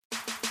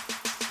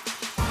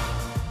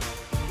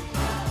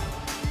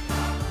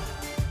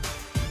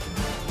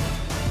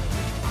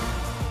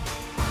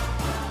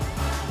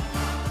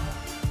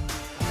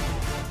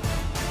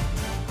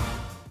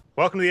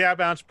Welcome to the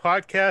Outbounds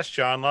podcast.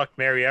 John Luck,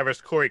 Mary Evers,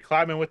 Corey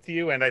Kleiman with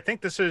you. And I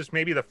think this is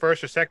maybe the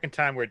first or second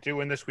time we're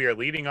doing this. We are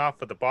leading off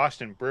with the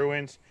Boston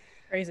Bruins.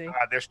 Crazy.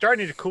 They're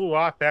starting to cool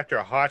off after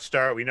a hot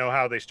start. We know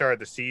how they started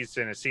the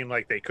season. It seemed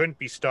like they couldn't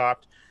be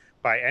stopped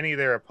by any of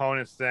their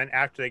opponents. Then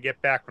after they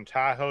get back from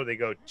Tahoe, they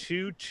go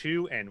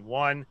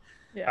 2-2-1.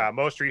 Yeah.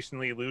 Most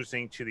recently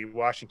losing to the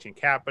Washington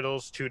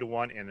Capitals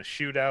 2-1 in a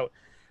shootout.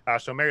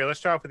 So, Mary, let's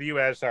start off with you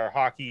as our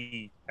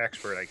hockey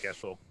expert, I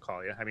guess we'll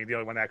call you. I mean, the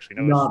only one that actually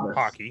knows Novice.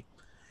 hockey.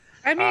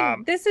 I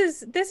mean, this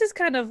is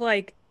kind of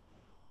like,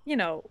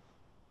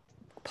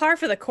 par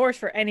for the course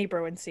for any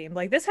Bruins team.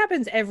 Like, this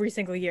happens every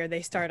single year.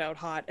 They start out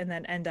hot and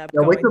then end up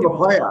Yeah, wait going till the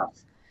through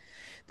playoffs.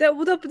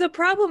 The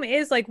problem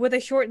is, like, with a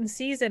shortened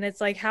season,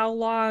 it's like, how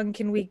long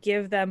can we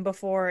give them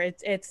before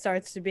it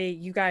starts to be,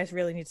 you guys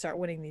really need to start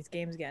winning these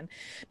games again.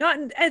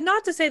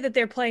 Not to say that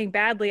they're playing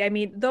badly. I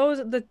mean,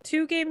 the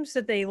two games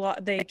that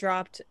they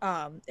dropped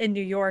in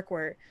New York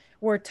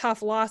were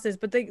tough losses,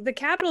 but the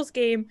Capitals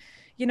game,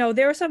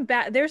 there were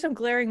some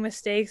glaring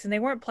mistakes and they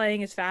weren't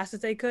playing as fast as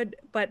they could,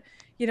 but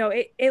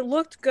it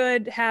looked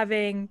good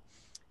having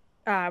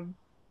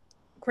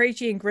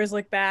Krejci and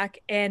Grzelcyk back,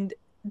 and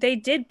they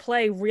did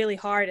play really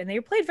hard and they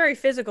played very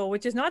physical,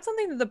 which is not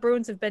something that the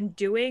Bruins have been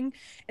doing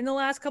in the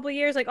last couple of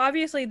years. Like,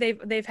 obviously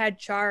they've had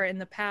Chara in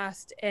the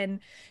past and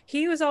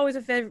he was always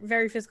a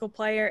very physical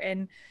player,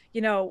 and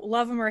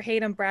love him or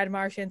hate him, Brad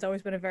Marchand's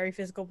always been a very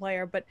physical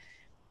player. But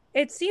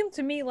it seemed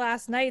to me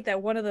last night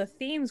that one of the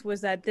themes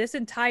was that this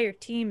entire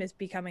team is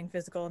becoming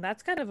physical, and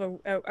that's kind of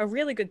a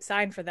really good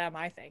sign for them,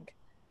 I think.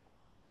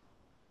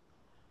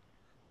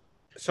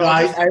 So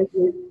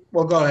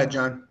Well, go ahead,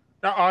 John.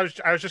 no, I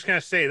was just going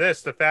to say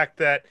this: the fact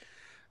that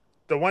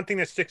the one thing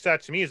that sticks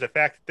out to me is the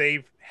fact that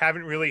they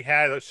haven't really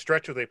had a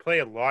stretch where they play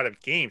a lot of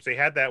games. They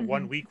had that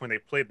 1 week when they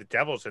played the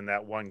Devils in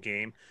that one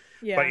game.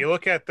 Yeah. But you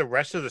look at the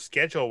rest of the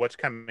schedule, what's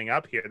coming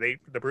up here.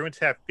 The Bruins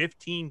have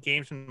 15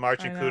 games in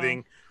March,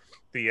 including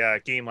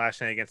the game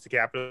last night against the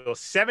Capitals,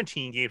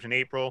 17 games in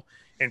April,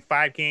 and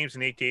 5 games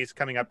in 8 days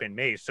coming up in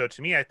May. So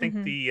to me, I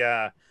think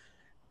the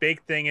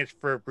big thing is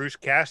for Bruce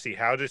Cassidy.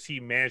 How does he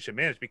manage the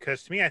minutes?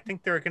 Because to me, I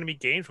think there are going to be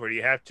games where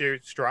you have to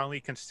strongly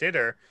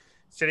consider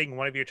sitting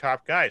one of your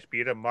top guys,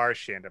 be it a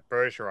Marchand, a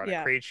Bergeron,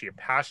 a Krejci, a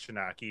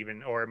Pastrnak,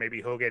 even, or maybe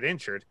he'll get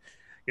injured.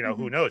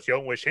 Who knows? You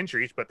don't wish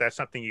injuries, but that's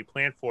something you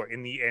plan for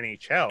in the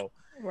NHL.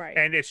 Right.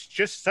 And it's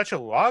just such a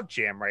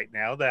logjam right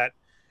now that,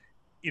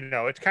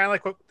 it's kind of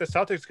like what the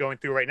Celtics are going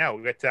through right now.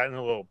 We'll get to that in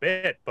a little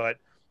bit, but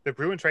the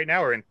Bruins right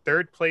now are in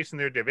third place in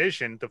their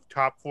division. The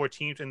top 4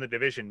 teams in the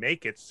division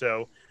make it.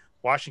 So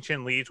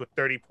Washington leads with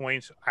 30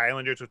 points,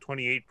 Islanders with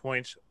 28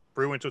 points,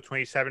 Bruins with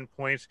 27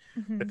 points,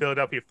 the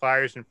Philadelphia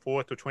Flyers in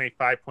 4th with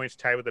 25 points,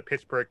 tied with the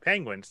Pittsburgh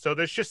Penguins. So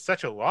there's just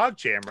such a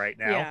logjam right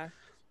now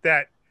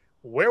that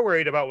we're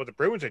worried about what the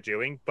Bruins are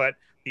doing, but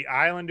the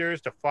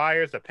Islanders, the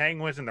Flyers, the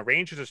Penguins, and the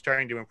Rangers are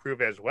starting to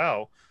improve as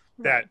well.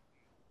 That,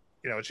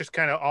 it's just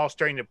kind of all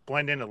starting to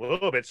blend in a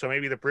little bit. So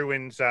maybe the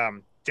Bruins'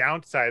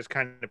 downside is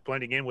kind of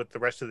blending in with the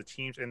rest of the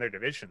teams in their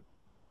division.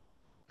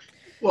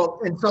 Well,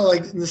 and so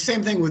like the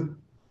same thing with,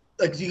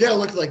 like, you got to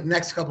look at like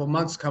next couple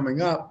months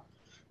coming up.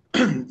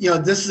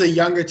 This is a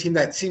younger team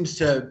that seems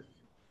to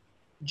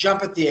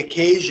jump at the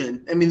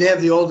occasion. I mean, they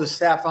have the oldest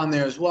staff on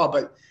there as well,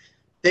 but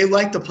they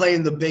like to play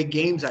in the big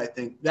games. I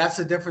think that's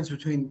the difference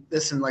between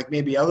this and like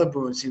maybe other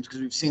Bruins teams,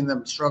 because we've seen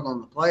them struggle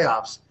in the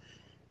playoffs.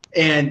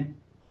 And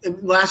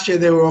last year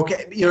they were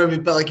okay,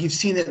 but like you've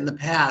seen it in the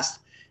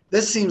past.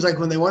 This seems like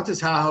when they went to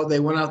Tahoe, they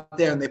went out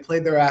there and they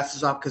played their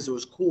asses off because it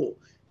was cool,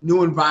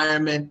 new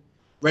environment,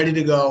 ready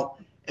to go.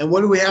 And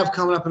what do we have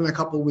coming up in a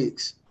couple of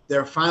weeks?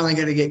 They're finally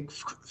going to get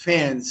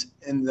fans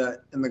in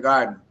the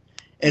Garden.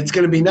 It's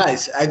going to be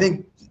nice. I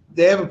think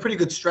they have a pretty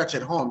good stretch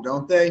at home,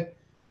 don't they?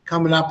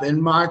 Coming up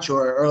in March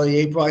or early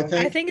April, I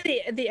think. I think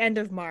the end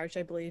of March,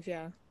 I believe,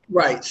 yeah.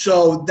 Right.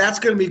 So that's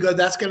going to be good.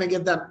 That's going to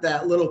give them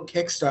that little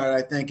kickstart,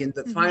 I think, and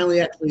to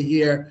finally actually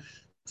hear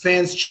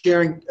fans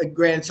cheering.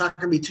 Granted, it's not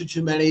going to be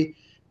too many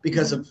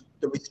because of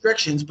the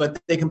restrictions, but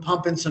they can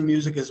pump in some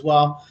music as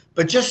well.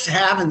 But just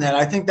having that,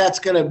 I think that's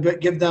going to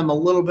give them a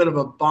little bit of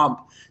a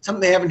bump,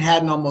 something they haven't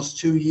had in almost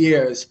 2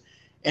 years.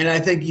 And I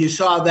think you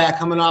saw that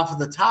coming off of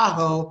the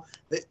Tahoe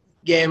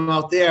game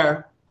out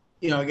there,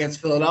 against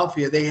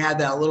Philadelphia. They had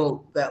that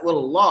little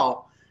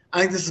lull. I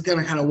think this is going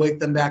to kind of wake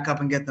them back up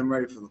and get them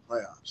ready for the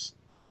playoffs.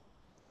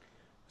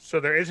 So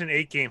there is an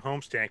 8-game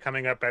homestand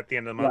coming up at the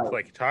end of the month,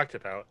 like you talked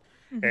about.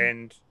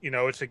 And,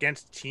 it's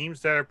against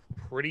teams that are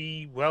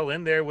pretty well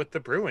in there with the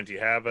Bruins. You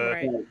have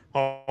a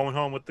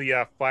home with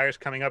the Flyers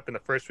coming up in the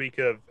first week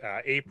of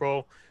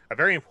April, a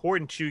very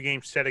important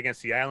 2-game set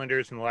against the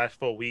Islanders in the last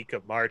full week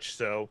of March.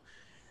 So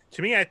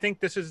to me, I think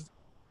this is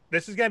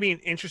going to be an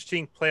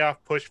interesting playoff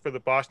push for the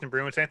Boston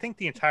Bruins. And I think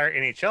the entire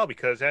NHL,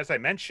 because as I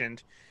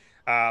mentioned,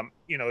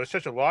 there's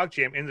such a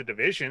logjam in the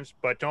divisions,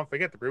 but don't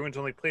forget the Bruins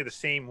only play the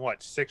same,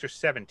 6 or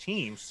 7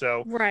 teams.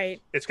 So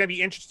it's going to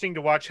be interesting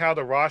to watch how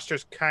the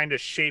rosters kind of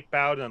shape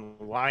out and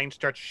the lines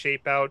start to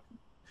shape out,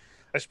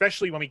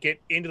 especially when we get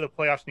into the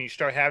playoffs and you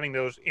start having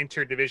those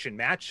interdivision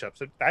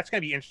matchups. That's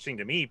going to be interesting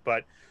to me.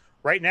 But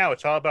right now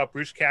it's all about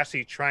Bruce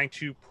Cassidy trying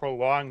to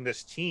prolong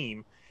this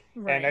team.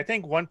 Right. And I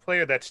think one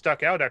player that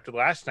stuck out after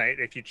last night,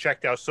 if you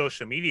checked out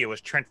social media, was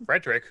Trent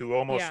Frederick, who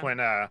almost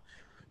went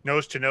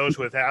nose to nose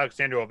with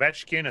Alexander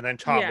Ovechkin and then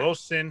Tom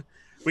Wilson.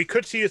 We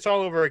could see this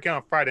all over again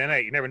on Friday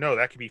night. You never know.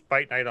 That could be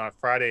fight night on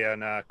Friday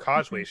on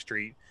Causeway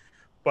Street.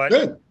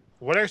 But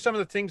what are some of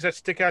the things that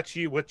stick out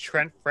to you with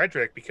Trent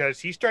Frederick? Because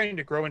he's starting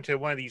to grow into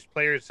one of these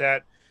players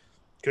that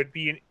could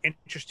be an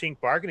interesting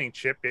bargaining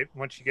chip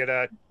once you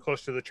get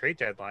close to the trade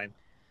deadline.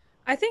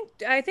 I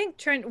think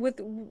Trent,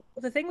 with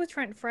the thing with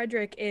Trent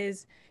Frederick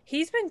is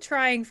he's been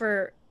trying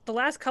for the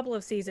last couple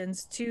of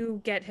seasons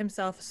to get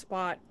himself a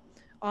spot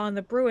on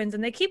the Bruins,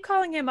 and they keep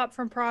calling him up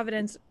from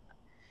Providence.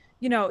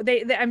 You know,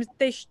 they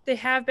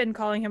have been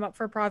calling him up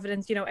for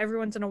Providence, you know, every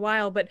once in a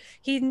while, but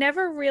he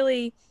never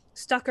really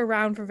stuck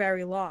around for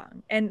very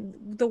long. And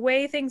the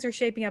way things are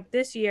shaping up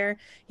this year,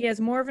 he has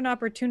more of an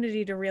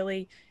opportunity to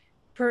really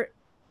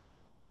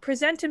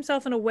present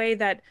himself in a way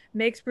that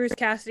makes Bruce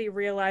Cassidy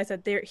realize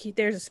that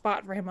there's a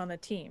spot for him on the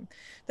team.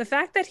 The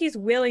fact that he's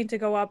willing to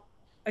go up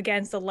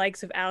against the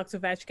likes of Alex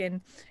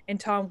Ovechkin and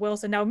Tom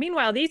Wilson. Now,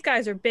 meanwhile, these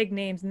guys are big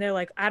names, and they're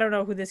like, I don't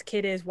know who this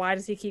kid is. Why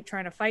does he keep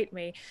trying to fight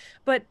me?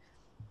 But,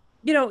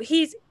 you know,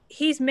 he's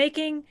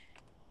making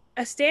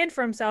a stand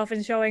for himself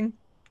and showing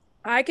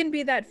I can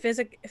be that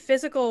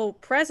physical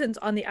presence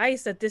on the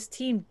ice that this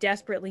team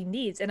desperately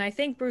needs. And I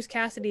think Bruce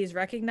Cassidy is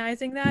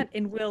recognizing that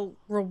and will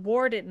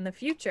reward it in the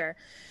future.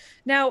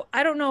 Now,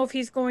 I don't know if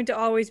he's going to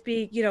always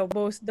be, you know,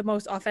 the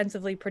most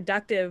offensively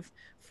productive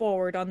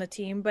forward on the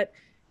team, but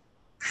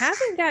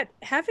having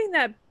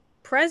that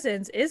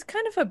presence is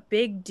kind of a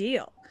big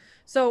deal.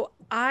 So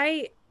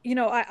I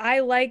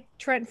like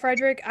Trent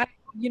Frederick.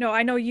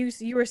 I know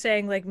you were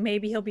saying like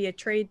maybe he'll be a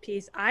trade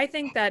piece. I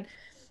think that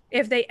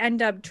if they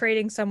end up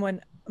trading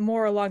someone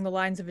more along the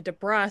lines of a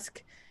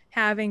DeBrusk,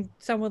 having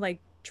someone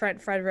like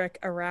Trent Frederick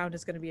around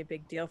is going to be a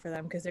big deal for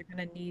them because they're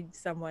going to need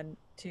someone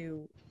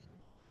to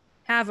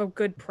have a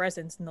good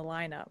presence in the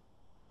lineup.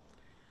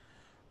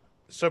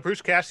 So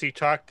Bruce Cassidy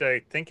talked, I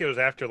think it was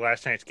after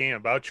last night's game,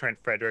 about Trent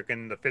Frederick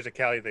and the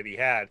physicality that he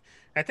had.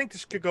 I think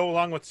this could go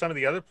along with some of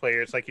the other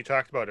players like you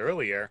talked about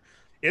earlier.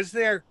 Is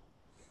there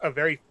a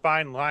very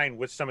fine line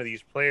with some of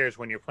these players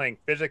when you're playing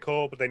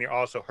physical, but then you're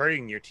also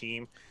hurting your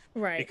team?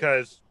 Right.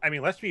 Because, I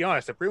mean, let's be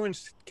honest, the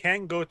Bruins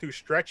can go through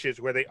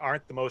stretches where they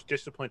aren't the most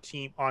disciplined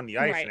team on the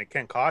ice, and it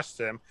can cost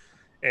them.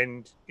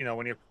 And, you know,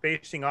 when you're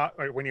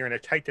when you're in a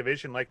tight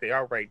division like they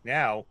are right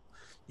now,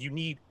 you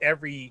need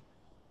every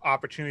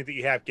opportunity that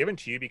you have given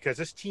to you because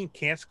this team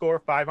can't score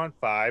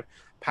 5-on-5.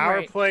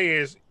 Power play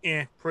is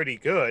pretty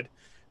good.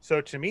 So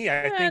to me,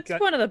 I think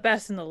it's one of the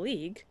best in the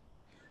league.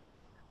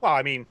 Well,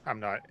 I mean,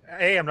 I'm not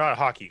a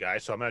hockey guy,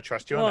 so I'm going to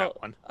trust you on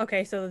that one.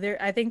 Okay, so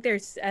I think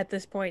there's at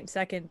this point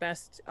second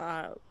best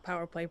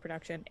power play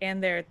production,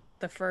 and they're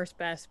the first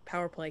best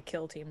power play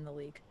kill team in the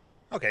league.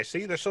 Okay,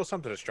 see, there's still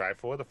something to strive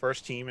for. The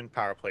first team in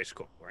power play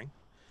scoring.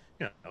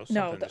 You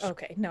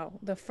know,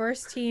 the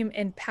first team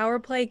in power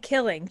play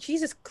killing.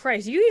 Jesus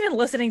Christ, you even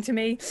listening to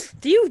me?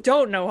 You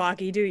don't know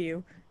hockey, do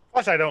you?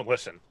 Plus, I don't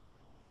listen.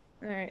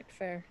 All right,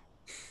 fair.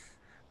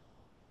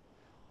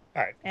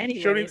 All right.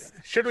 Anyways.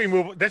 Should we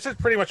move? This is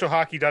pretty much what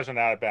hockey does in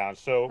Out of Bounds.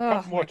 So a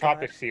couple more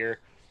topics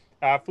here.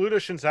 Fluto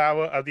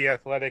Shinzawa of The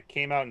Athletic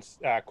came out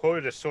and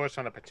quoted a source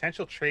on a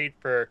potential trade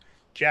for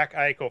Jack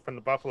Eichel from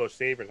the Buffalo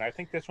Sabres. And I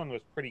think this one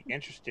was pretty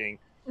interesting.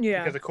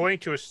 Yeah. Because according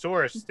to a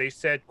source, they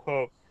said,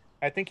 quote,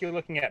 I think you're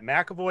looking at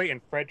McAvoy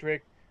and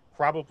Frederick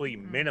probably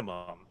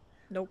minimum.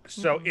 Nope.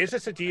 So is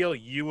this a deal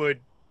you would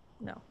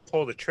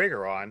pull the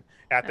trigger on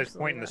at this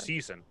point in the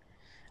season?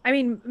 I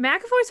mean,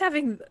 McAvoy's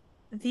having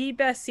the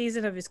best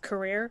season of his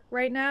career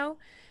right now.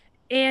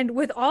 And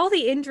with all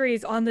the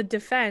injuries on the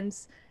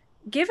defense,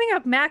 giving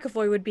up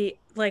McAvoy would be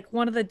like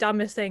one of the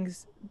dumbest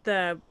things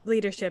the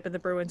leadership of the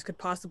Bruins could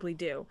possibly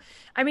do.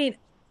 I mean,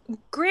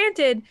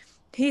 granted,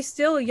 he's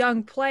still a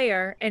young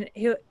player and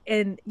you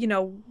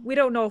know, we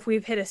don't know if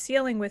we've hit a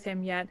ceiling with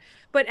him yet,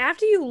 but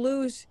after you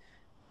lose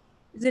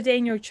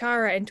Zdeno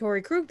Chara and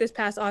Torrey Krug this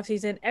past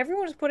offseason,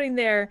 everyone was putting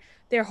their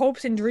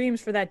hopes and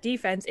dreams for that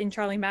defense in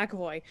Charlie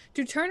McAvoy.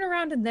 To turn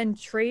around and then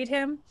trade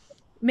him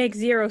makes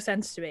zero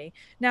sense to me.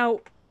 Now,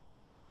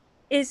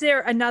 is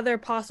there another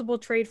possible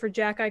trade for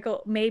Jack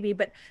Eichel? Maybe,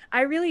 but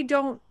I really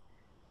don't.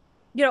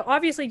 You know,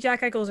 obviously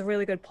Jack Eichel is a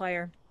really good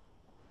player.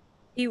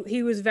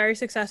 He was very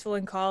successful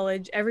in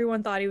college.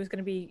 Everyone thought he was going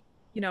to be,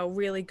 you know,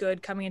 really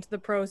good coming into the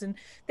pros, and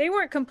they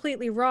weren't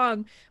completely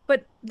wrong,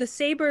 but the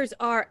Sabres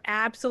are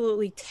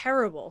absolutely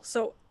terrible.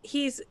 So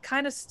he's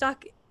kind of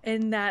stuck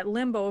in that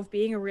limbo of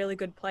being a really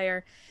good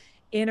player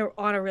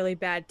on a really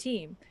bad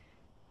team.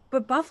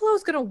 But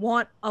Buffalo's going to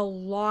want a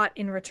lot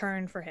in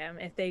return for him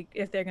if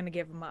they're going to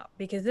give him up,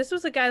 because this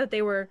was a guy that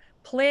they were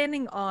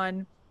planning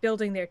on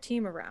building their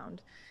team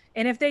around.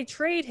 And if they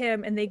trade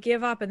him and they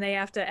give up and they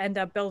have to end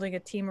up building a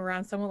team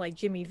around someone like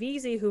Jimmy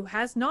Vesey, who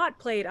has not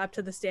played up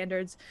to the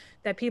standards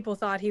that people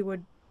thought he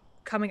would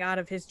coming out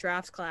of his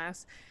drafts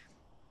class,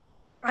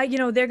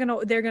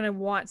 they're gonna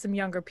want some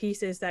younger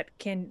pieces that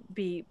can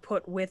be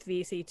put with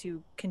VC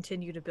to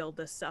continue to build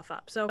this stuff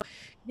up. So,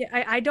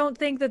 yeah, I don't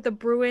think that the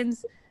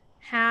Bruins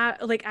I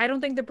don't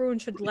think the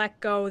Bruins should let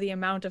go the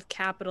amount of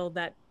capital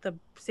that the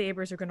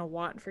Sabres are going to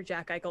want for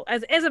Jack Eichel.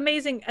 As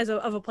amazing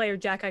of a player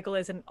Jack Eichel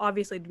is, and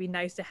obviously it'd be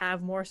nice to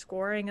have more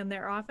scoring in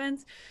their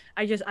offense.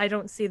 I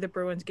don't see the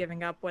Bruins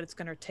giving up what it's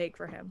going to take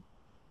for him.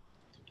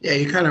 Yeah,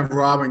 you're kind of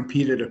robbing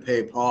Peter to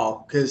pay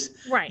Paul because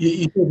right.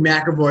 you take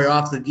McAvoy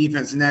off the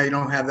defense, and now you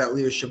don't have that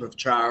leadership of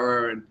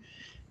Chara. And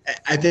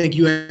I think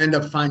you end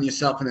up finding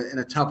yourself in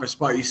a tougher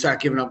spot. You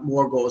start giving up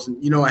more goals,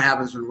 and you know what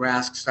happens when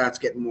Rask starts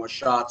getting more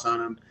shots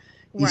on him.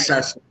 He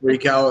starts to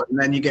freak out, and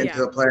then you get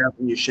into the playoff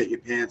and you shit your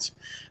pants.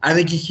 I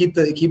think you keep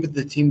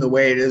the team the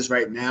way it is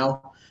right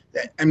now.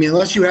 I mean,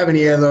 unless you have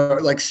any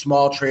other like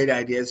small trade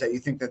ideas that you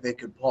think that they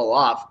could pull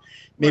off,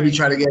 maybe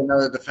try to get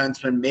another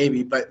defenseman,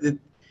 maybe. But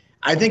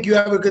I think you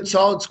have a good,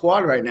 solid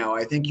squad right now.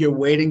 I think you're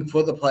waiting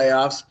for the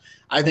playoffs.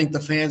 I think the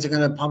fans are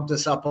going to pump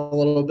this up a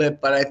little bit.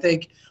 But I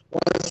think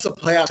once the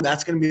playoffs,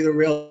 that's going to be the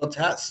real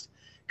test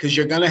because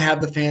you're going to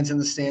have the fans in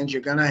the stands.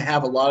 You're going to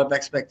have a lot of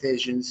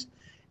expectations.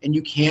 And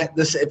you can't –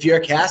 if you're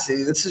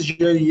Cassidy, this is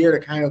your year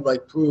to kind of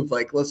like prove,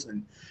 like,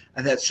 listen,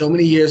 I've had so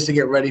many years to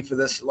get ready for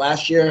this.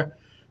 Last year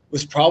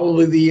was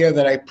probably the year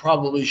that I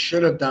probably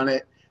should have done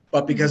it.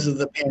 But because of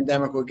the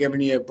pandemic, we're giving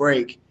you a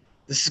break.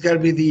 This is got to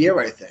be the year,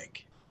 I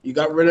think. You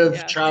got rid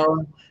of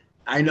Chara.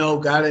 I know,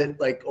 got it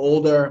like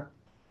older.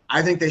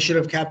 I think they should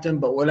have kept him,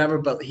 but whatever.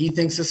 But he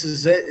thinks this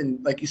is it.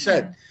 And like you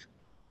said,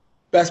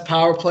 best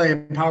power play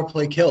and power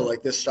play kill.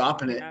 Like they're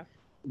stopping it. Yeah.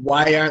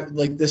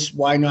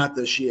 Why not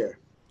this year?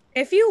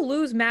 If you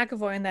lose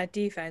McAvoy in that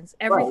defense,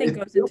 everything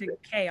goes into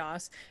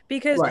chaos.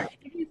 Because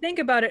if you think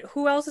about it,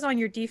 who else is on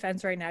your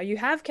defense right now? You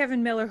have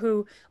Kevin Miller,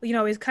 who,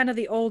 is kind of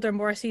the older,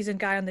 more seasoned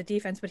guy on the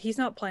defense, but he's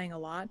not playing a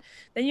lot.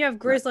 Then you have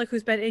Grzelcyk,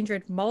 who's been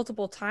injured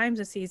multiple times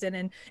this season,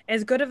 and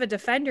as good of a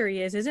defender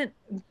he isn't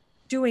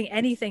doing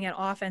anything in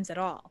offense at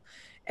all.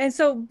 And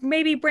so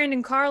maybe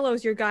Brandon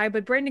Carlo's your guy,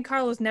 but Brandon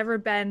Carlo's never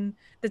been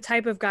the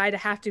type of guy to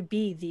have to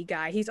be the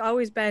guy. He's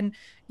always been,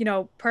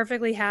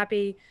 perfectly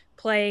happy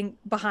playing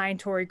behind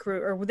Torrey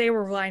Krug, or they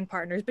were line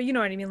partners, but you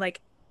know what I mean?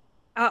 Like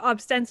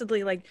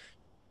ostensibly, like,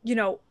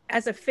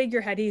 as a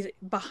figurehead, he's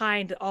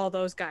behind all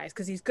those guys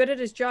because he's good at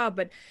his job,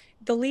 but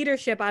the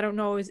leadership, I don't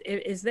know,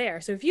 is there.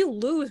 So if you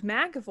lose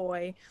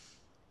McAvoy,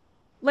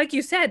 like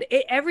you said,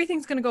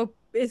 everything's going to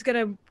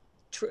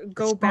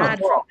go bad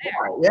from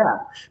there. Yeah.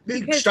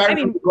 Because,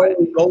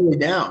 going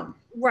down.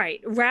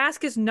 Right.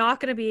 Rask is not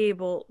going to be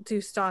able to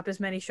stop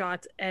as many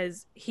shots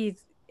as he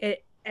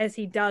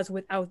does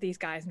without these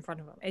guys in front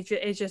of him.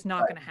 It's just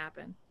not going to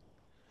happen.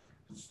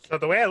 So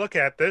the way I look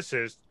at this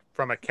is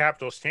from a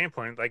capital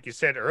standpoint, like you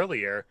said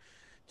earlier,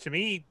 to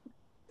me,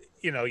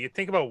 you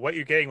think about what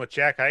you're getting with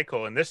Jack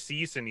Eichel. And this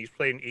season, he's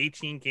played in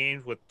 18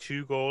 games with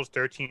 2 goals,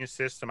 13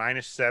 assists, a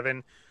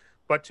 -7.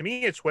 But to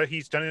me, it's what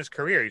he's done in his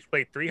career. He's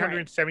played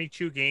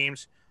 372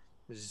 games,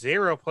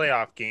 0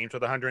 playoff games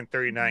with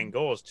 139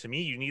 goals. To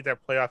me, you need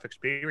that playoff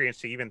experience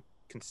to even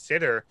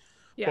consider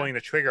pulling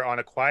the trigger on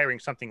acquiring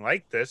something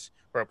like this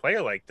or a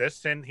player like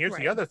this. And here's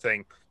the other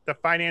thing, the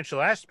financial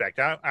aspect.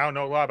 I don't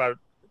know a lot about,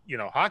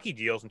 hockey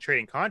deals and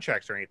trading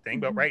contracts or anything,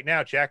 but right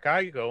now, Jack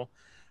Eichel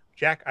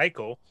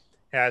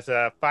has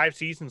 5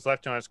 seasons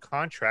left on his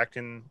contract,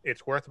 and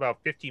it's worth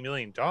about $50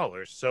 million.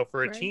 So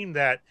for a team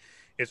that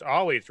is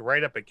always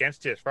right up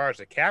against it as far as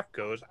the cap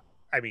goes,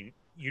 I mean,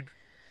 you'd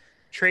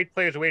trade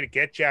players away to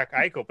get Jack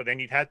Eichel, but then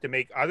you'd have to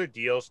make other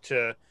deals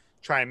to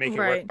try and make it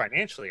work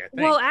financially, I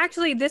think. Well,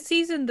 actually, this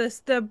season,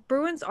 the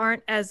Bruins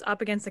aren't as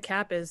up against the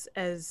cap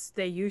as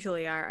they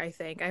usually are, I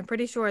think. I'm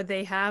pretty sure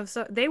they have.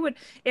 So they would,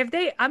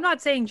 I'm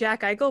not saying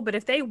Jack Eichel, but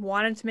if they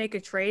wanted to make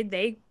a trade,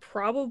 they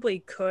probably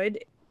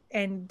could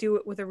and do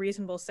it with a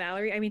reasonable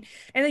salary. I mean,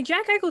 and the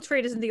Jack Eichel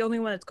trade isn't the only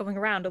one that's going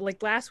around.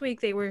 Like last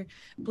week,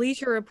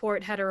 Bleacher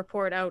Report had a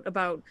report out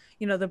about,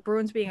 the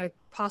Bruins being a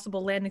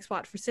possible landing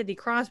spot for Sidney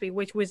Crosby,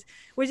 which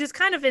is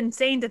kind of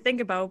insane to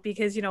think about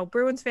because,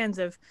 Bruins fans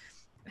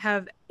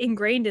have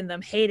ingrained in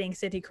them hating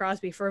Sidney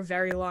Crosby for a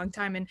very long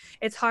time, and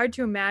it's hard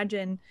to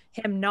imagine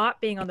him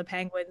not being on the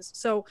Penguins.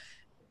 So,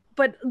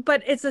 but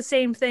it's the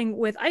same thing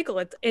with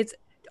Eichel. It's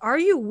are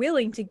you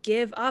willing to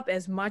give up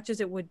as much as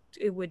it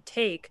would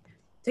take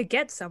to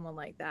get someone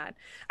like that?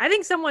 I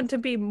think someone to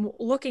be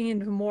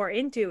looking more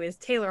into is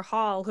Taylor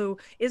Hall, who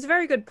is a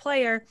very good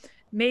player,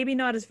 maybe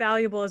not as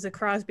valuable as a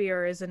Crosby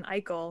or as an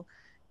Eichel,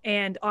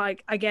 and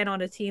again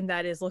on a team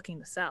that is looking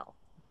to sell.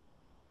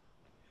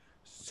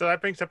 So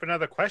that brings up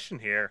another question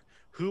here.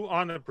 Who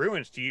on the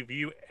Bruins do you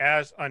view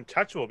as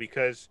untouchable?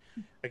 Because,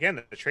 again,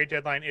 the trade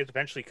deadline is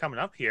eventually coming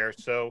up here.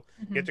 So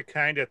you have to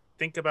kind of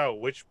think about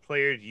which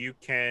players you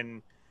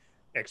can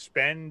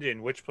expend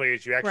and which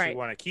players you actually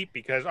want to keep.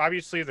 Because,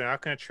 obviously, they're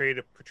not going to trade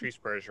a Patrice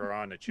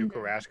Bergeron, a Tuukka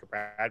Rask,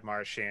 Brad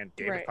Marchand,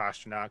 David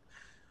Pastrnak.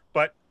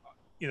 But,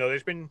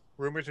 there's been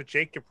rumors of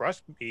Jake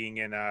DeBrusk being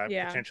in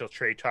potential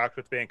trade talks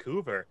with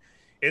Vancouver.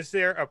 Is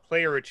there a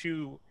player or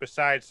two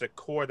besides the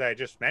core that I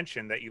just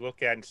mentioned that you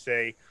look at and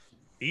say,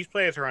 these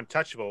players are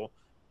untouchable,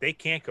 they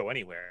can't go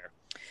anywhere.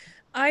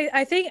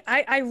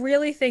 I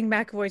really think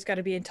McAvoy's got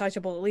to be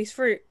untouchable, at least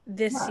for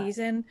this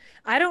season.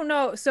 I don't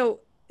know. So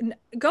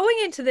going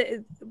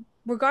into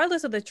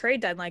regardless of the trade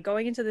deadline,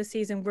 going into the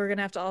season, we're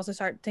gonna have to also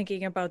start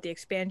thinking about the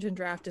expansion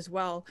draft as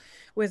well,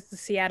 with the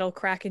Seattle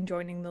Kraken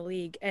joining the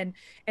league, and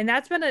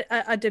that's been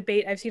a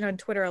debate I've seen on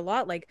Twitter a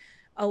lot. Like,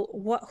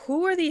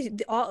 who are these?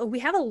 We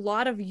have a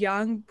lot of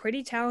young,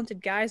 pretty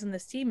talented guys on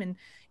this team, and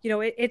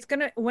it's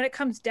gonna, when it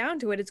comes down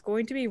to it, it's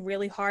going to be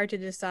really hard to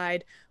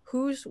decide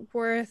who's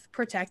worth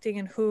protecting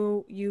and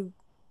who you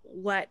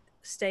let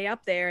stay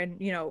up there and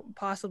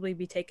possibly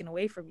be taken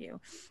away from you.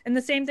 And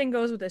the same thing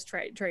goes with this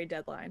trade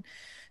deadline.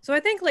 So I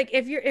think, like,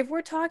 if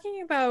we're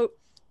talking about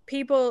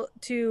people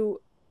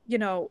to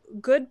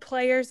good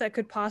players that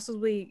could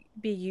possibly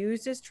be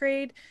used as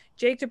trade,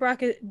 Jake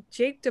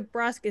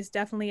DeBrusk is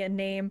definitely a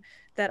name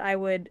that I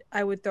would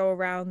throw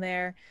around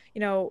there.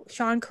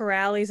 Sean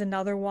Corrali's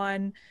another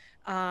one.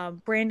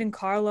 Brandon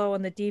Carlo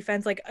on the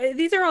defense. Like,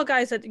 these are all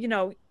guys that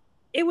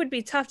it would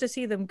be tough to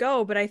see them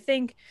go, but I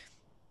think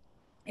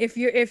if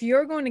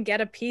you're going to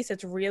get a piece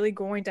that's really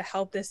going to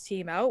help this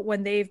team out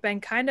when they've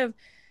been kind of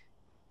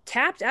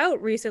tapped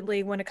out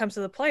recently when it comes to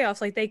the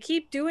playoffs, like, they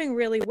keep doing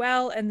really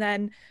well and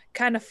then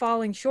kind of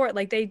falling short.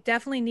 Like, they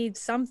definitely need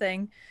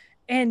something.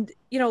 And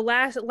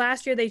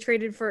last year they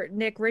traded for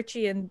Nick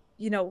Ritchie, and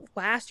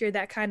last year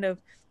that kind of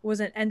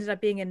ended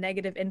up being a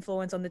negative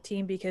influence on the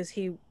team because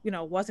he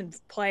wasn't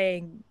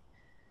playing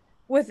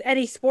with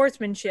any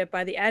sportsmanship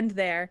by the end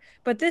there.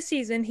 But this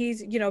season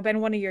he's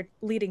been one of your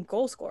leading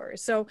goal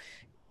scorers. So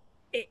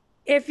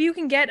if you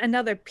can get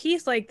another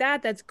piece like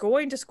that that's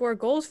going to score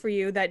goals for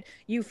you, that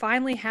you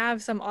finally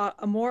have some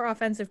a more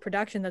offensive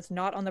production that's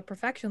not on the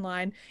perfection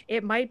line,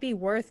 it might be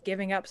worth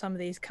giving up some of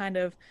these kind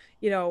of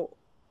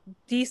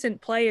decent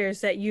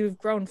players that you've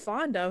grown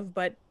fond of.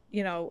 But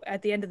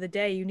at the end of the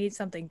day, you need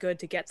something good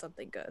to get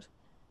something good.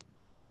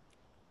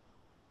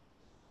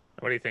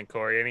 What do you think,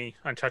 Corey? Any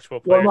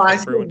untouchable players? Well, I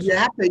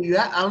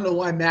don't know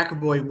why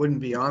McAvoy wouldn't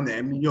be on there.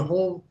 I mean,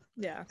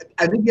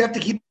 I think you have to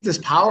keep this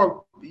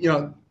power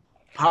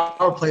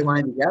play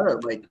line together.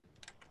 Like,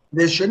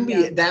 there shouldn't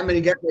be that many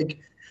guys. Like,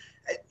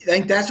 I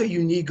think that's what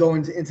you need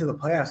going into the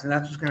playoffs, and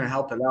that's what's going to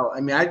help it out. I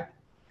mean,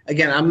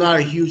 I'm not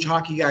a huge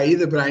hockey guy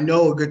either, but I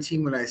know a good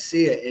team when I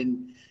see it.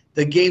 And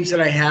the games that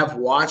I have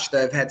watched,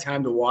 that I've had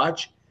time to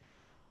watch,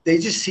 they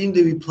just seem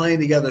to be playing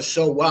together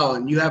so well.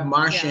 And you have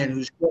Marchand,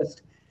 who's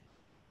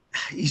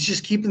he's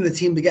just keeping the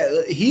team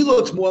together. He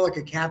looks more like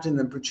a captain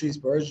than Patrice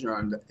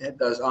Bergeron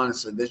does,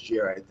 honestly, this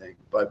year, I think.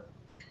 But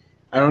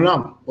I don't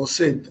know. We'll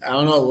see. I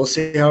don't know. We'll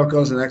see how it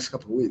goes in the next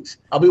couple of weeks.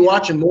 I'll be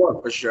watching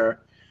more for sure.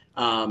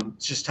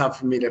 It's just tough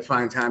for me to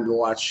find time to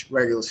watch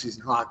regular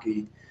season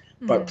hockey.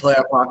 But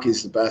playoff hockey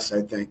is the best,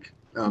 I think.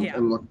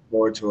 I'm looking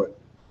forward to it.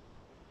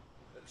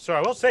 So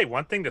I will say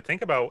one thing to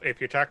think about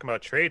if you're talking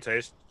about trades.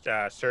 I just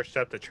searched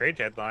up the trade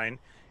deadline.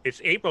 It's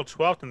April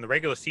 12th, and the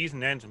regular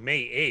season ends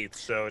May 8th.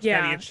 So it's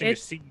kind of interesting to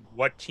see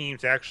what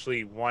teams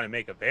actually want to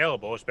make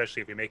available,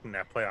 especially if you're making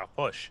that playoff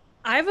push.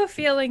 I have a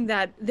feeling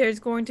that there's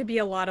going to be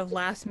a lot of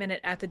last minute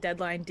at the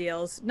deadline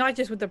deals, not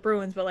just with the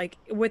Bruins, but like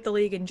with the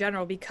league in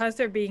general, because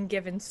they're being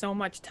given so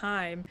much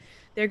time.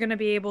 They're going to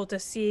be able to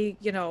see,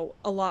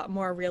 a lot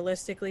more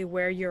realistically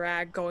where you're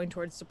at going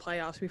towards the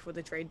playoffs before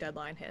the trade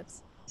deadline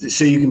hits.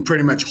 So you can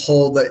pretty much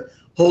hold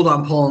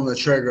on pulling the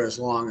trigger as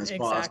long as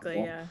possible.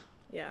 Exactly,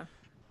 yeah.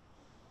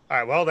 All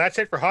right, well, that's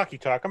it for hockey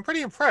talk. I'm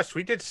pretty impressed.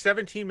 We did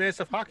 17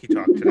 minutes of hockey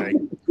talk today.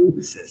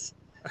 Jesus.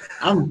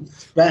 I'm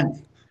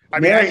spent.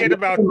 I mean, I did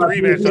about 3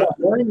 minutes.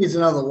 Mary needs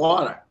another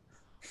water.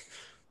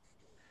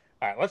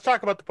 All right, let's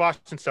talk about the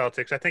Boston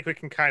Celtics. I think we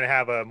can kind of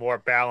have a more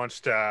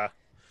balanced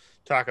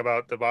talk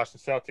about the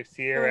Boston Celtics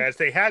here, as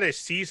they had a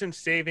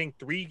season-saving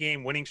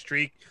 3-game winning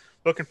streak,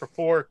 looking for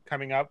 4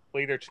 coming up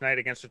later tonight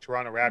against the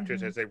Toronto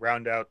Raptors as they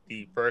round out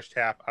the first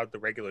half of the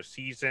regular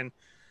season.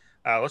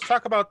 Let's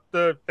talk about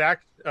the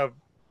fact of,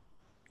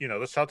 the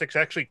Celtics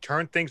actually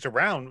turned things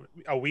around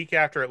a week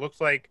after it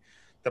looks like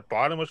the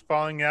bottom was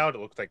falling out. It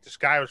looks like the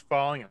sky was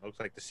falling. It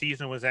looks like the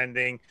season was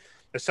ending.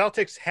 The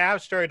Celtics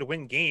have started to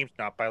win games,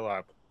 not by a lot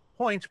of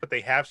points, but they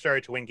have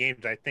started to win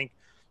games. I think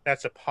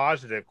that's a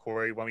positive,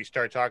 Corey, when we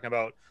start talking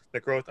about the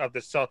growth of the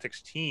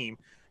Celtics team,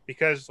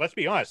 because let's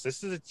be honest,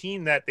 this is a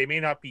team that they may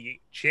not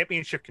be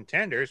championship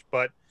contenders,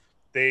 but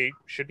they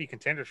should be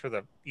contenders for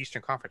the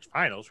Eastern Conference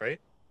Finals, right?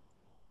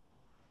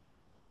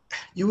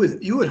 You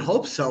would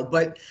hope so,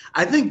 but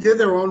I think they're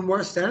their own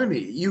worst enemy.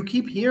 You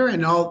keep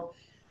hearing all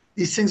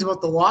these things about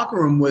the locker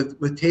room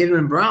with Tatum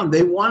and Brown.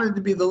 They wanted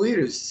to be the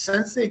leaders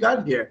since they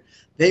got here.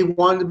 They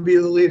wanted to be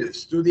the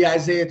leaders through the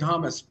Isaiah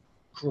Thomas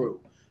crew,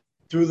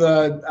 through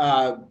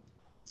the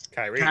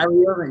Kyrie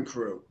Irving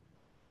crew,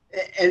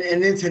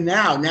 and into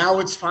now. Now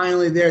it's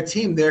finally their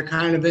team. They're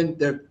kind of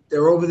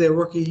they're over their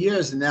rookie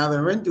years, and now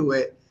they're into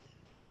it.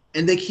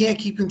 And they can't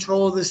keep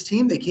control of this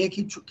team. They can't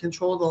keep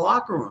control of the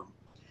locker room.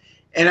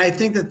 And I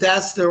think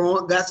that's their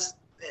own. That's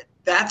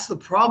the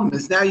problem.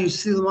 Is now you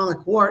see them on the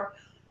court.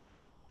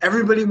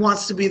 everybody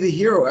wants to be the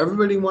hero.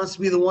 Everybody wants to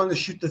be the one to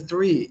shoot the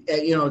three,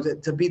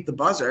 to beat the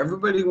buzzer.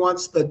 Everybody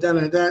wants the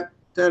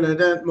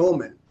dun-dun-dun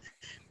moment.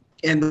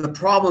 And the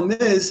problem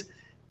is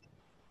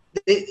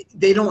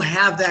they don't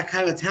have that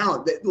kind of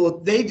talent.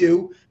 They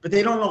do, but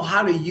they don't know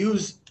how to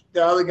use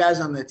the other guys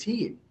on the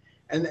team.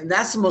 And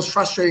that's the most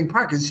frustrating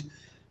part because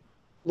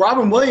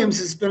Robin Williams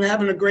has been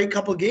having a great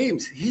couple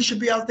games. He should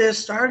be out there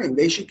starting.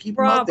 They should keep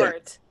him out there.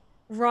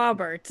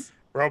 Robert.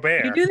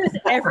 You do this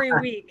every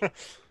week.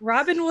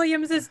 Robin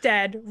Williams is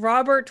dead.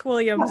 Robert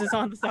Williams is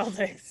on the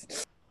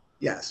Celtics.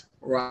 Yes,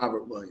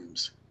 Robert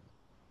Williams.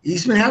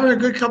 He's been having a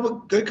good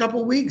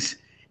couple weeks.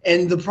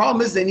 And the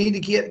problem is they need to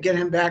get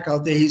him back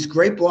out there. He's a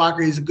great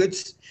blocker. He's a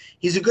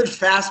good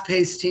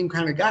fast-paced team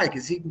kind of guy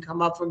because he can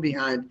come up from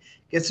behind,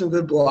 get some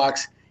good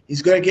blocks.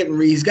 He's good at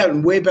he's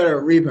gotten way better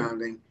at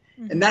rebounding.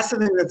 Mm-hmm. And that's the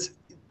thing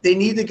they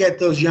need to get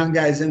those young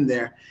guys in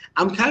there.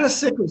 I'm kind of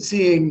sick of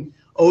seeing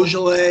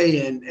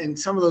Ojale and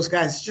some of those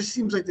guys. It just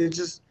seems like they're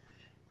just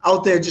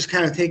out there just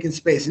kind of taking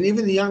space. And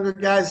even the younger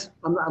guys,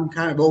 I'm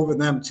kind of over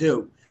them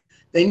too.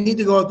 They need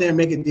to go out there and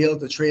make a deal at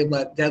the trade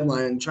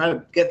deadline and try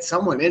to get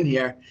someone in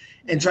here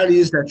and try to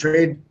use that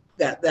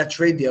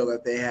trade deal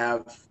that they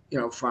have,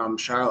 from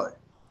Charlotte.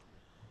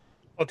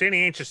 Well,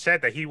 Danny Ainge has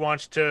said that he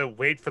wants to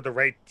wait for the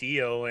right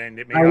deal, and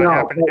it may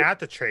not happen at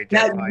the trade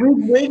deadline.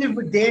 We've waited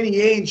with Danny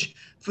Ainge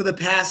for the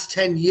past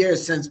 10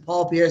 years since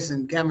Paul Pierce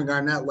and Kevin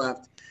Garnett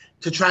left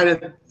to try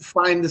to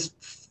find this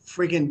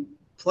freaking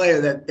player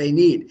that they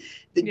need.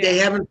 They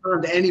haven't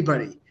found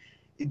anybody.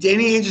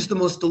 Danny Ainge is the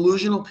most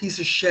delusional piece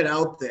of shit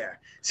out there.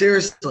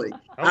 Seriously.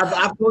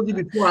 I've told you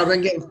before, I've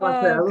been getting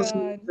frustrated. I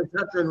listen to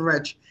Tucker and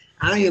Rich.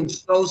 I am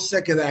so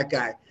sick of that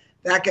guy.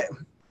 That guy.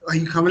 Are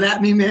you coming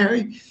at me,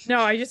 Mary? No,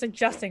 I'm just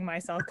adjusting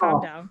myself.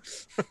 Calm down.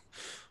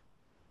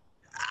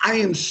 I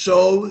am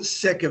so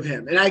sick of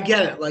him. And I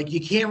get it. Like, you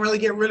can't really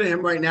get rid of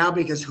him right now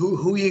because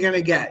who are you going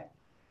to get?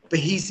 But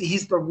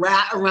he's the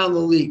rat around the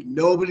league.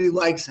 Nobody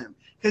likes him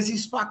because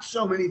he's fucked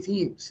so many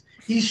teams.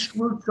 He's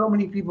screwed so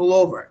many people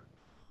over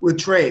with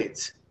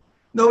trades.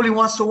 Nobody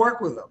wants to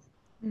work with him.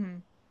 Mm-hmm.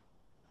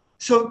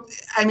 So,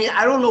 I mean,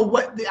 I don't know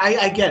what –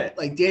 I get it.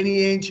 Like,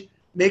 Danny Ainge,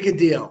 make a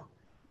deal.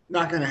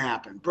 Not going to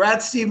happen.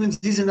 Brad Stevens,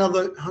 he's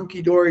another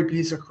hunky-dory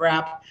piece of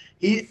crap.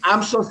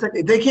 I'm so sick.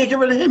 They can't get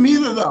rid of him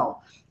either, though.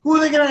 Who are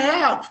they going to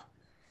have?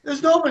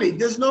 There's nobody.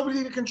 There's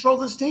nobody to control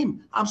this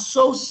team. I'm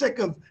so sick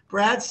of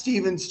Brad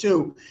Stevens,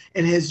 too,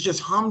 and his just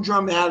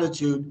humdrum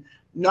attitude,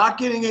 not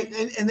getting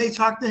it. And they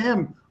talk to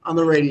him on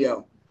the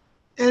radio,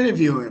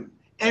 interview him.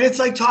 And it's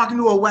like talking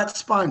to a wet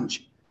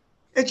sponge.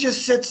 It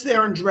just sits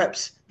there and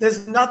drips.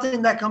 There's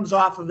nothing that comes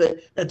off of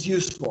it that's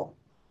useful.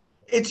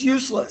 It's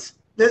useless.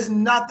 There's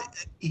nothing.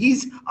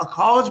 He's a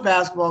college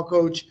basketball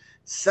coach.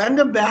 Send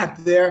him back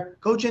there.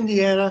 Coach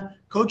Indiana,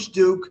 Coach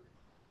Duke,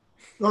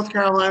 North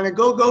Carolina.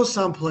 Go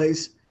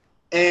someplace.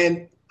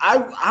 And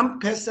I'm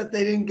pissed that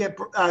they didn't get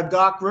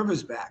Doc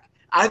Rivers back.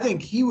 I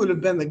think he would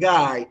have been the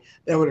guy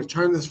that would have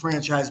turned this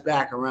franchise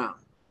back around.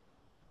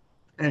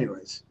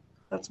 Anyways,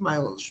 that's my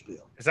little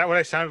spiel. Is that what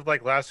I sounded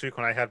like last week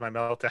when I had my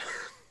meltdown?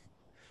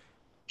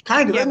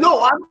 Kind of. Yeah.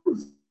 No, I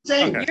was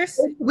saying, okay. I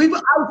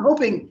was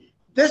hoping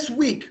this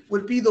week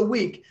would be the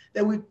week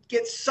that we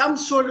get some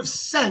sort of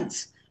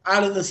sense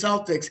out of the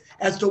Celtics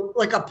as to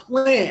like a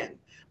plan.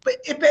 But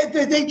if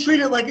they treat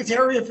it like it's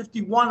Area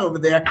 51 over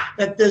there,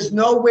 that there's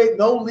no way,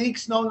 no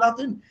leaks, no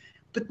nothing.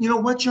 But you know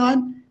what,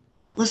 John?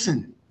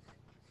 Listen,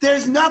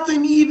 there's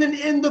nothing even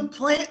in the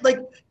plan. Like,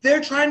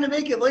 they're trying to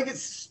make it like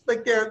it's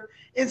like they're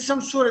in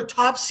some sort of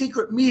top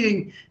secret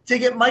meeting to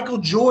get Michael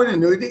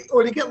Jordan or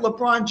to get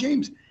LeBron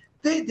James.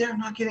 They're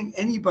not getting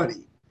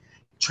anybody.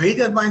 Trade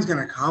deadline's going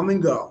to come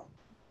and go.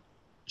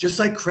 Just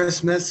like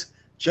Christmas,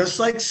 just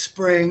like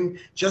spring,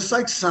 just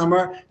like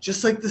summer,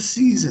 just like the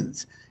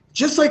seasons.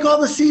 Just like all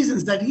the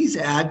seasons that he's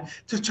had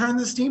to turn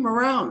this team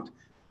around.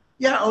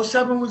 Yeah,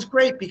 07 was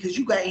great because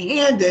you got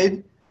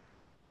handed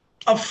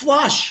a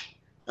flush.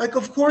 Like,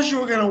 of course you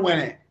were going to win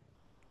it.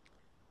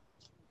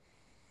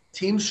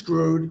 Team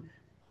screwed.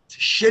 It's a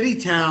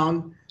shitty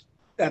town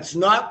that's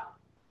not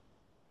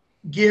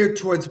geared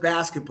towards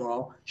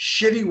basketball.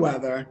 Shitty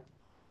weather.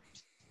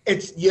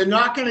 You're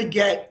not going to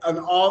get an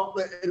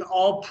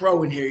all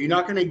pro in here. You're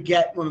not going to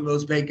get one of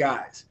those big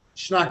guys.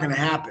 It's not going to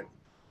happen.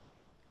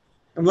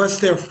 Unless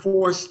they're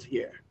forced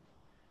here.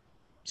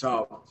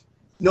 So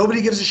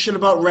nobody gives a shit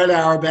about Red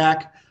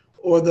Auerbach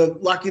or the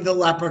Lucky the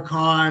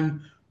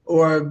Leprechaun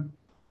or,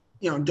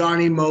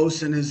 Donnie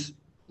Mose and his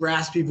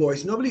raspy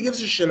voice. Nobody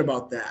gives a shit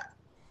about that.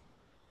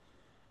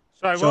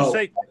 So I will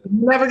say,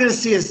 you're never going to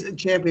see a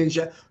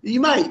championship. You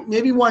might.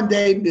 Maybe one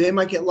day they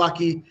might get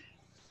lucky.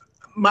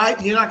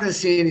 You're not going to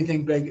see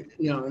anything big,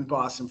 in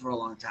Boston for a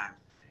long time.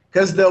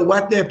 Because they'll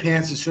wet their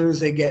pants as soon as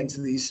they get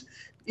into these,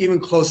 even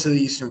close to the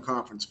Eastern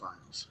Conference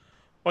Finals.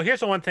 Well,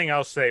 here's the one thing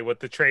I'll say with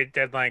the trade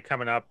deadline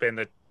coming up and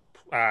the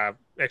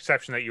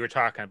exception that you were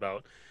talking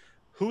about.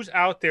 Who's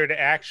out there to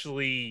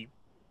actually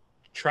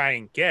try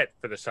and get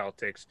for the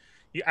Celtics?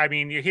 I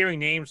mean, you're hearing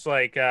names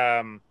like,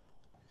 Nikola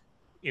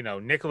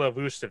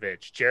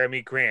Vucevic,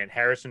 Jeremy Grant,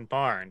 Harrison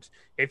Barnes.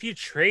 If you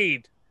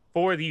trade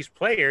for these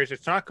players,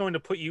 it's not going to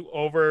put you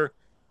over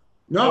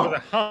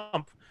the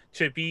hump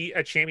to be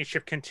a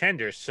championship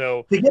contender.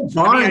 So to get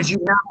Barnes, you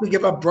have to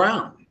give up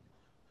Brown.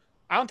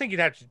 I don't think you'd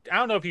have to. I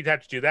don't know if you'd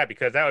have to do that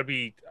because that would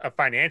be a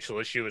financial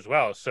issue as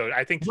well. So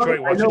I think Detroit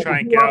wants to try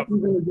and get out. You're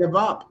going to give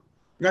up.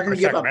 You're not going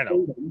to give up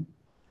Tatum.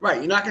 Right.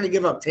 You're not going to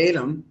give up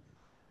Tatum.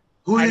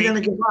 Who are you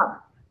going to give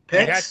up?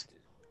 Picks?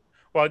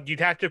 You'd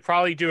have to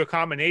probably do a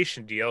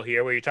combination deal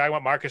here where you're talking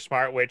about Marcus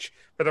Smart, which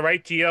for the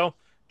right deal,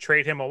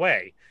 trade him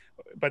away.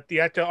 But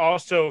you have to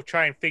also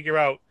try and figure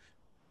out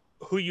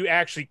who you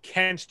actually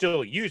can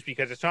still use,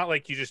 because it's not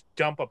like you just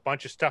dump a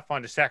bunch of stuff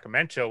onto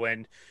Sacramento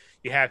and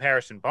you have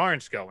Harrison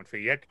Barnes going for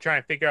you. You have to try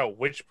and figure out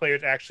which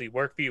players actually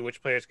work for you,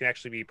 which players can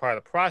actually be part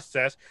of the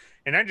process.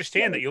 And I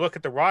understand that you look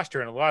at the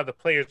roster and a lot of the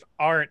players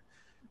aren't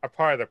a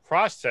part of the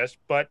process.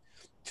 But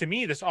to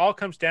me, this all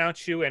comes down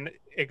to, and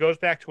it goes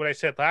back to what I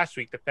said last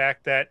week, the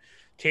fact that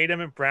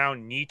Tatum and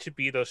Brown need to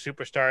be those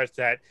superstars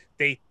that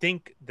they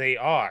think they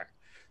are.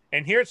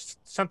 And here's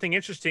something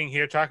interesting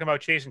here, talking about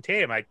Jason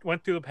Tatum. I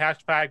went through the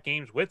past 5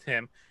 games with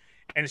him,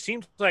 and it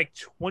seems like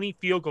 20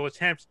 field goal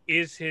attempts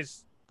is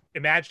his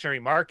imaginary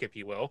mark, if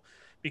you will,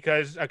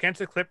 because against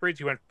the Clippers,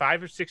 he went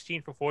 5 of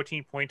 16 for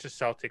 14 points. The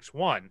Celtics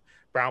won.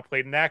 Brown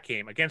played in that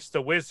game. Against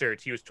the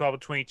Wizards, he was 12 of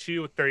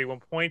 22 with 31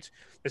 points.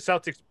 The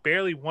Celtics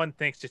barely won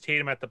thanks to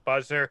Tatum at the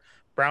buzzer.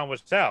 Brown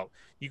was out.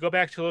 You go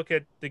back to look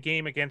at the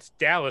game against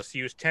Dallas,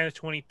 he was 10 of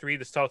 23.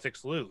 The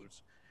Celtics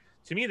lose.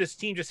 To me, this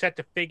team just had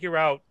to figure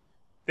out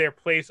their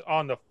place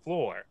on the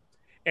floor.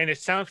 And it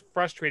sounds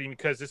frustrating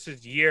because this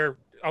is year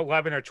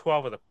 11 or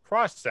 12 of the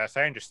process.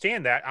 I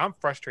understand that. I'm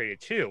frustrated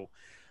too.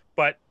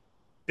 But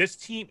this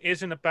team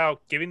isn't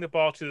about giving the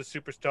ball to the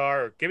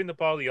superstar or giving the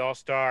ball to the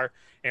all-star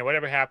and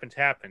whatever happens,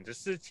 happens.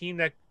 This is a team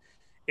that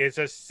is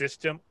a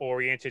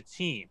system-oriented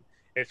team.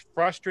 It's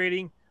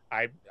frustrating.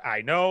 I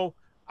know.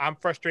 I'm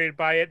frustrated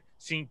by it.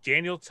 Seeing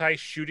Daniel Theis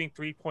shooting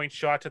 3-point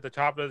shots at the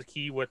top of the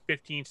key with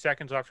 15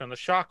 seconds left on the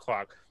shot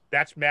clock,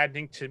 that's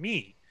maddening to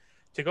me.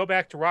 To go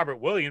back to Robert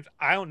Williams,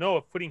 I don't know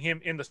if putting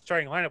him in the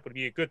starting lineup would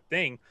be a good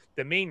thing.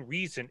 The main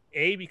reason,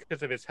 A,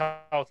 because of his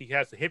health, he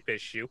has the hip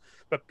issue,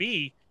 but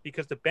B,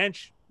 because the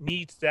bench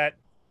needs that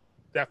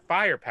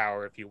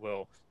firepower, if you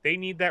will. They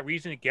need that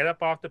reason to get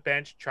up off the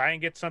bench, try and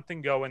get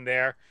something going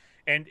there.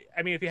 And,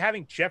 I mean, if you're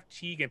having Jeff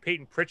Teague and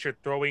Peyton Pritchard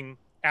throwing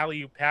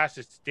alley-oop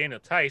passes to Daniel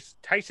Theis,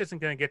 Theis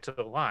isn't going to get to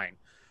the line.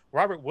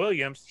 Robert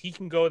Williams, he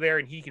can go there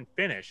and he can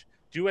finish.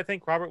 Do I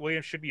think Robert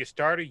Williams should be a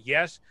starter?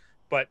 Yes,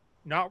 but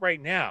not right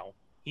now.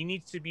 He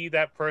needs to be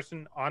that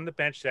person on the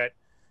bench that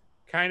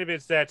kind of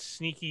is that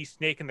sneaky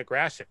snake in the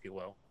grass, if you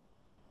will.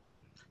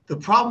 The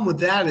problem with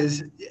that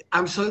is,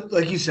 I'm so,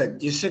 like you said,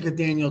 you're sick of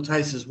Daniel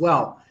Theis as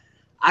well.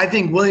 I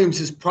think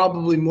Williams is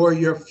probably more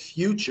your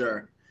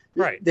future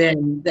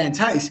than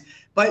Theis.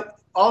 But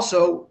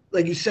also,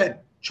 like you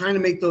said, trying to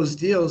make those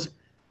deals,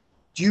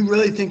 do you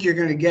really think you're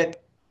going to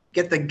get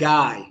the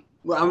guy?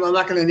 Well, I'm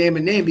not going to name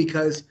a name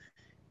because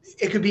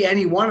it could be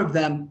any one of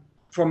them,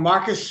 from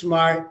Marcus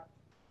Smart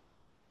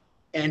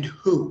and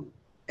who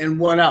and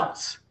what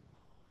else?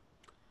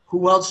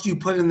 Who else do you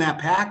put in that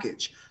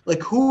package?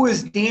 Like, who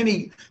is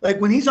Danny? Like,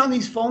 when he's on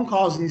these phone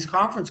calls and these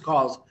conference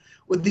calls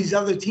with these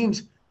other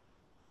teams,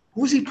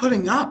 who's he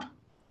putting up?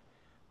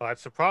 Well,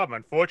 that's the problem.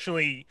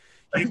 Unfortunately,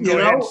 you can go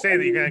ahead and say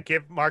that you're going to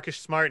give Marcus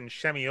Smart and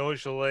Shemi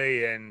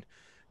Ojeleye and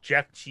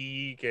Jeff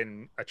Teague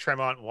and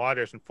Tremont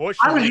Waters.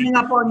 Unfortunately, I would hang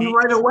up on you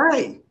right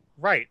away.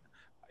 Right.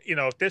 You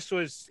know, if this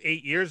was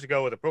 8 years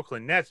ago with the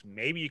Brooklyn Nets,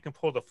 maybe you can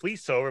pull the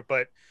fleece over,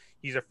 but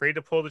he's afraid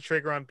to pull the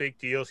trigger on big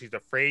deals. He's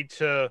afraid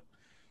to,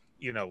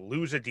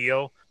 lose a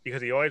deal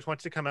because he always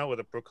wants to come out with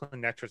a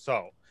Brooklyn Nets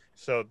result.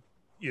 So,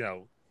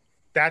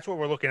 that's what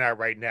we're looking at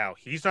right now.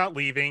 He's not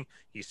leaving.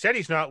 He said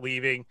he's not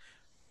leaving.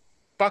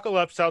 Buckle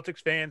up,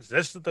 Celtics fans.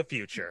 This is the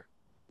future.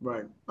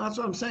 Right. That's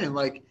what I'm saying.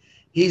 Like,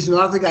 he's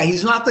not the guy.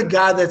 He's not the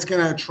guy that's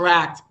going to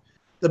attract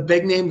the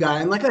big name guy.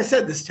 And like I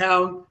said, this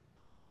town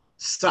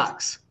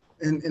sucks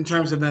in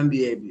terms of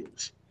NBA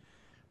views.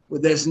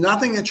 There's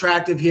nothing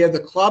attractive here. The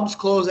clubs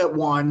close at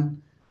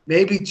 1,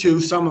 maybe 2,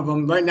 some of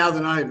them. Right now,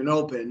 they're not even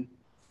open.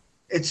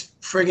 It's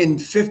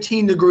friggin'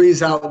 15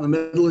 degrees out in the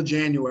middle of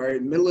January,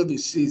 middle of the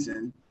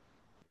season.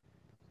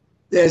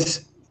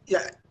 There's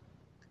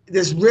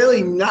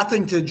really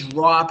nothing to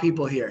draw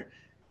people here.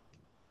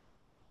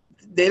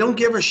 They don't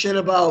give a shit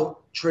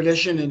about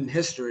tradition and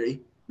history,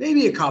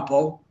 maybe a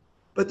couple,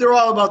 but they're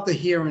all about the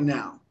here and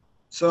now.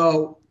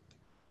 So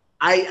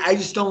I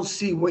just don't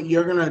see what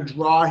you're going to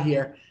draw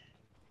here.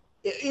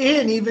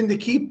 And even to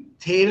keep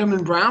Tatum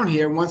and Brown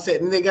here once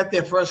they got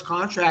their first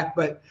contract,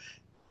 but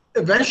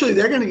eventually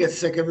they're going to get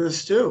sick of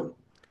this too.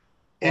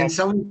 And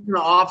someone's going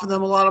to offer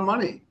them a lot of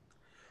money.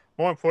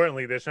 More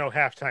importantly, there's no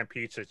halftime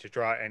pizza to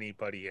draw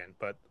anybody in,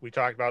 but we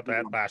talked about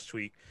that last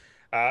week.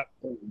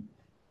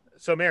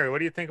 So, Mary, what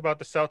do you think about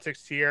the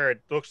Celtics here?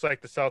 It looks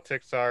like the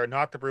Celtics are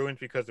not the Bruins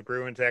because the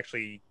Bruins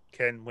actually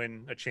can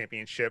win a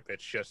championship.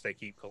 It's just they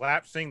keep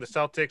collapsing. The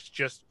Celtics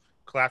just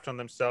collapsed on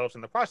themselves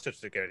in the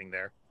process of getting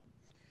there.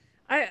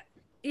 As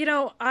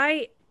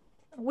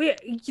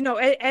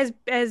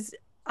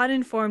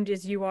uninformed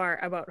as you are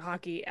about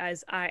hockey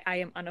as I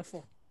am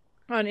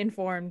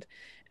uninformed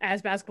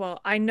as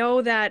basketball. I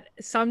know that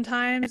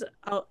sometimes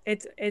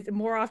it's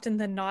more often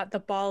than not the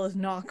ball is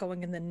not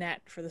going in the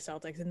net for the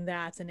Celtics, and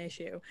that's an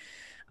issue.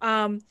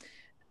 Um,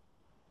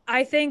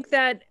 I think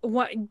that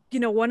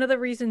one of the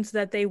reasons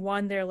that they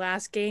won their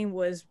last game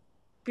was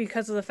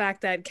because of the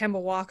fact that Kemba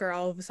Walker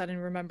all of a sudden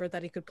remembered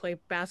that he could play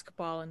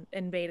basketball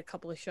and made a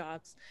couple of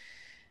shots.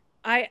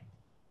 I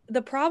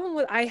the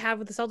problem I have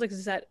with the Celtics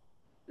is that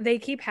they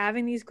keep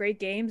having these great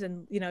games,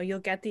 and you'll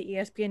get the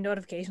ESPN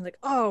notification like,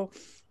 "Oh,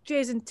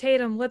 Jason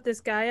Tatum lit this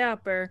guy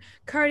up," or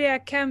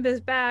 "Cardiac Kemba's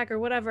back," or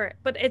whatever.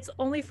 But it's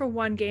only for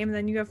one game, and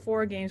then you have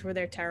 4 games where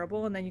they're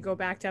terrible, and then you go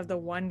back to have the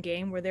one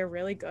game where they're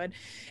really good,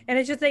 and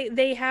it's just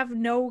they have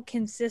no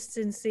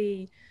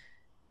consistency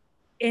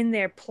in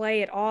their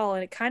play at all,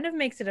 and it kind of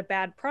makes it a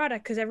bad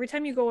product because every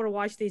time you go to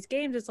watch these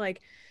games, it's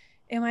like,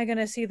 am I going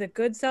to see the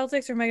good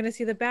Celtics or am I going to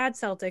see the bad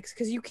Celtics?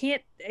 Because you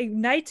can't,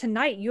 night to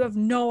night, you have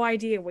no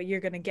idea what you're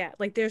going to get.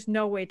 Like, there's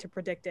no way to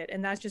predict it.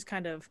 And that's just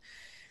kind of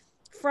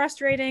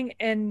frustrating.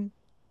 And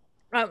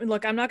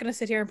look, I'm not going to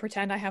sit here and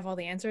pretend I have all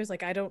the answers.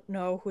 Like, I don't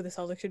know who the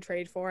Celtics should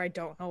trade for. I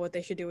don't know what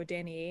they should do with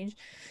Danny Ainge.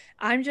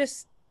 I'm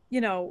just,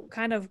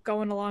 kind of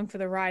going along for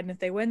the ride. And if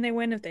they win, they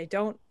win. If they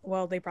don't,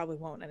 well, they probably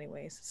won't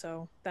anyways.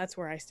 So that's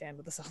where I stand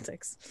with the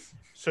Celtics.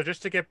 So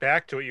just to get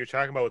back to what you're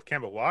talking about with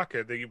Kemba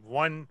Walker, the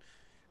one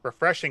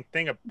refreshing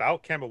thing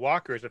about Kemba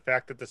Walker is the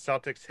fact that the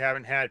Celtics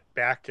haven't had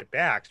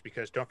back-to-backs,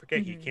 because don't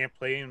forget, you can't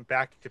play him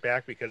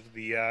back-to-back because of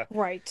the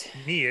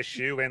knee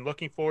issue. And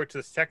looking forward to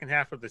the second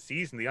half of the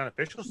season, the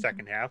unofficial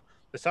second half,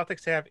 the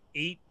Celtics have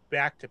 8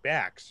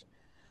 back-to-backs.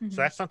 So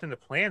that's something to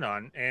plan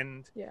on.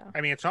 And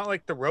I mean, it's not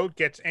like the road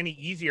gets any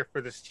easier for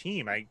this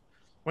team. I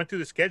went through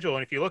the schedule,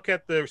 and if you look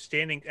at the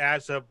standing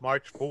as of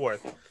March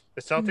 4th,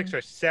 the Celtics are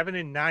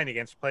 7-9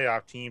 against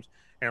playoff teams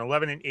and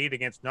 11-8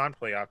 against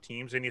non-playoff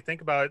teams. And you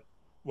think about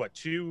what,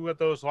 2 of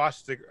those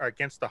losses are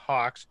against the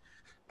Hawks,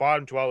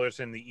 bottom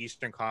dwellers in the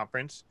Eastern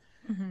Conference.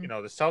 The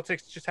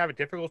Celtics just have a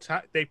difficult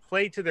time. They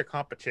play to their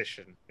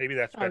competition. Maybe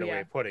that's a better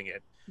way of putting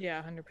it.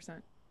 Yeah,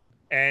 100%.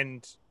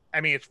 And I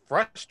mean, it's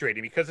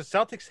frustrating because the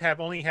Celtics have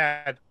only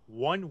had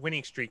one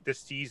winning streak this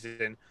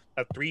season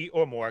of 3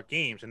 or more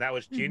games, and that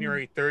was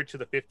January 3rd to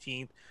the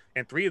 15th.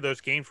 And 3 of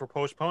those games were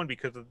postponed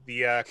because of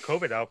the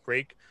COVID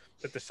outbreak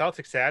that the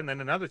Celtics had, and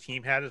then another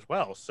team had as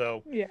well.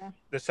 So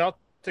the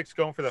Celtics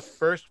going for the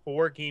first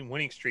 4-game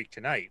winning streak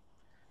tonight,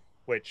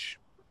 which,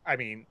 I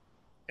mean,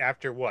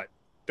 after what,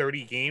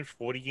 30 games,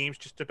 40 games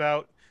just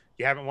about,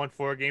 you haven't won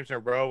 4 games in a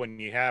row,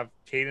 and you have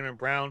Tatum and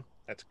Brown.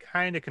 That's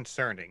kind of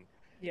concerning.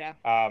 Yeah.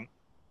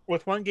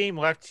 With 1 game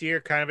left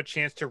here, kind of a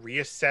chance to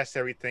reassess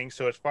everything.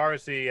 So as far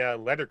as the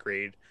letter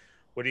grade,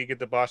 what do you give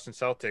the Boston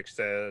Celtics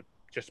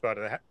just about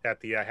at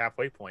the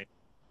halfway point?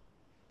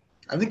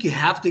 I think you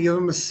have to give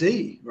them a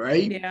C,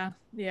 right? Yeah,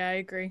 I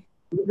agree.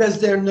 Because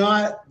they're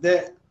not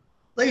that.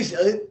 Like you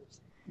said,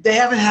 they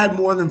haven't had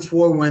more than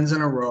 4 wins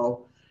in a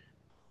row.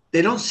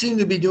 They don't seem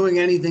to be doing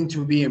anything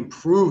to be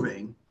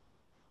improving.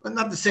 But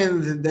not to say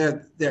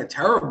that they're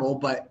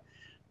terrible,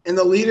 and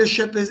the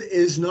leadership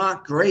is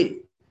not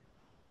great.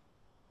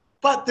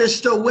 But they're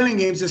still winning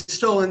games. They're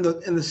still in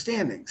the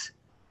standings.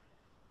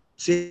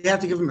 So you have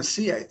to give them a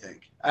C, I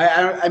think.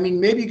 I mean,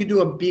 maybe you could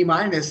do a B-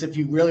 if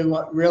you really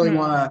want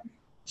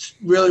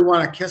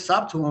to kiss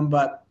up to them.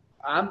 But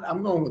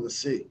I'm going with a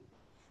C.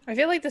 I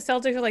feel like the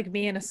Celtics are like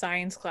me in a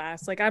science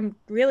class. Like, I'm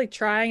really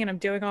trying and I'm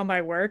doing all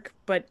my work,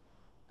 but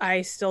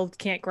I still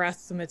can't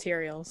grasp the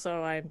material,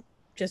 so I'm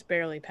just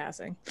barely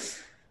passing.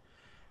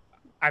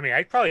 I mean,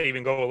 I'd probably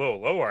even go a little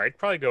lower. I'd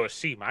probably go a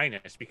C-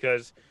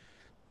 because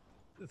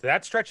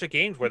that stretch of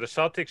games where the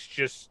Celtics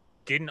just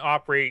didn't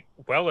operate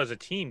well as a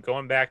team,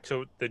 going back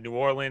to the New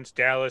Orleans,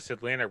 Dallas,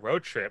 Atlanta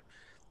road trip,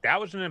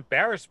 that was an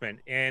embarrassment.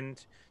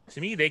 And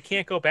to me, they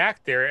can't go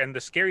back there. And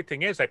the scary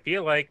thing is, I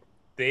feel like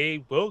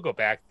they will go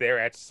back there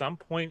at some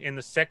point in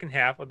the second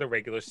half of the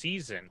regular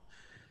season.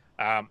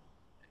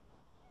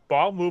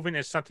 Ball movement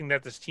is something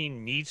that this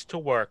team needs to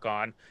work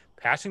on.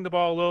 Passing the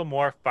ball a little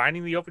more,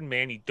 finding the open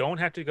man. You don't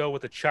have to go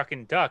with a chuck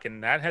and duck,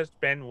 and that has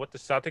been what the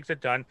Celtics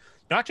have done,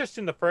 not just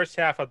in the first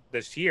half of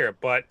this year,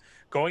 but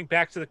going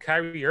back to the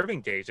Kyrie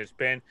Irving days. It's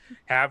been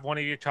have one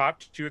of your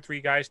top 2 or 3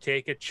 guys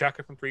take it, chuck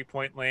it from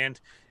three-point land,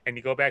 and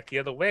you go back the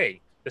other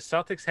way. The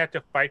Celtics have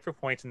to fight for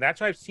points, and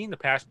that's what I've seen the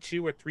past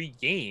 2 or 3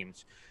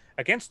 games.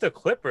 Against the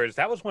Clippers,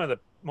 that was one of the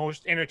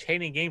most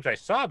entertaining games I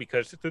saw,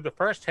 because through the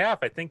first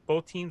half, I think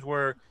both teams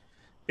were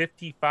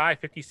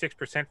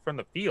 56% from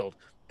the field.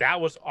 That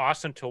was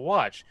awesome to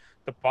watch.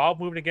 The ball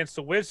moving against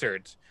the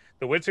Wizards.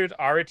 The Wizards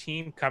are a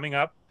team coming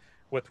up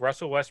with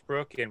Russell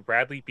Westbrook and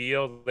Bradley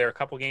Beal. There are a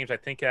couple games, I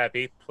think, at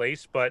 8th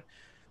place, but,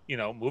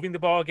 moving the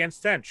ball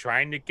against them,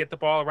 trying to get the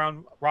ball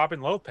around Robin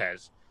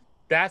Lopez.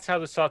 That's how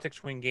the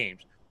Celtics win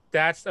games.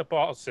 That's a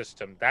ball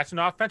system. That's an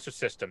offensive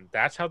system.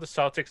 That's how the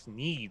Celtics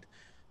need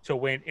to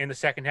win in the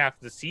second half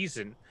of the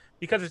season.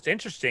 Because it's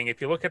interesting, if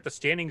you look at the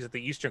standings of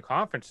the Eastern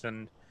Conference,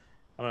 and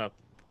I'm going to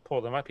pull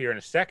them up here in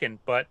a second,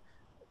 but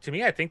to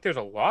me, I think there's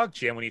a log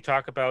jam when you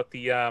talk about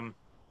the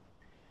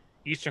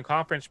Eastern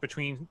Conference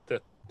between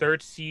the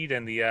 3rd seed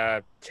and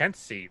the 10th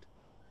seed.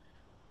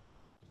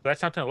 So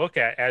that's something to look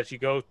at as you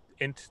go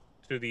into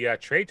the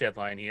trade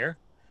deadline here.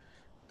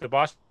 The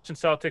Boston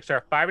Celtics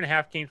are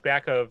 5.5 games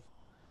back of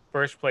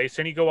first place.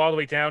 Then you go all the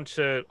way down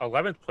to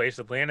 11th place.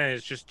 Atlanta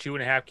is just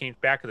 2.5 games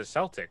back of the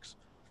Celtics.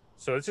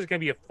 So this is going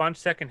to be a fun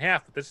second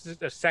half. But this is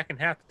a second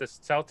half that the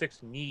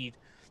Celtics need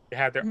to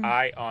have their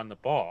eye on the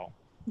ball.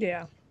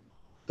 Yeah.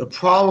 The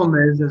problem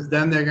is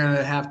then they're going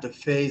to have to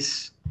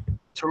face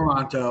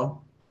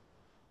Toronto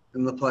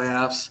in the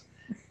playoffs.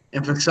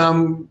 And for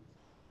some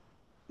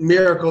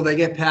miracle, they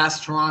get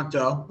past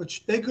Toronto,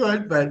 which they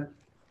could, but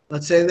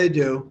let's say they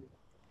do.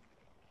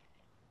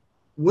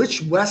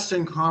 Which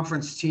Western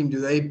Conference team do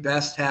they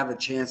best have a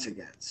chance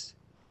against?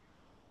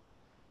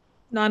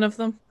 None of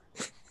them.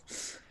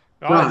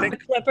 I think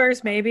the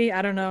Clippers, maybe.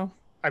 I don't know.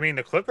 I mean,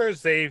 the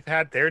Clippers, they've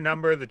had their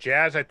number. The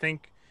Jazz, I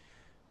think.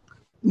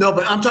 No,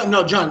 but I'm talking.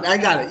 No, John, I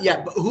got it.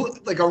 Yeah, but who?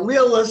 Like a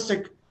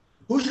realistic.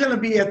 Who's going to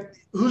be at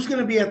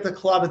the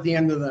club at the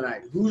end of the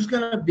night? Who's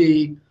going to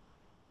be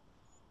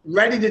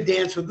ready to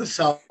dance with the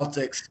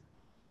Celtics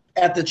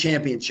at the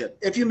championship?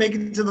 If you make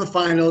it to the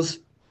finals,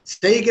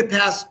 say you get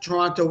past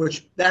Toronto,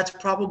 which that's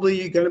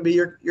probably going to be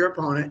your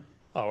opponent.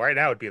 Oh, right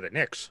now it would be the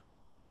Knicks.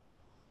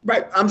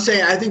 Right. I'm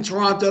saying I think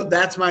Toronto,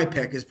 that's my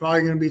pick, is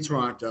probably going to be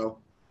Toronto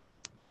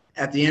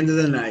at the end of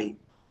the night.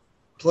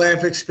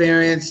 Playoff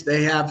experience,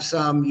 they have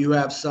some, you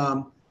have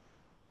some.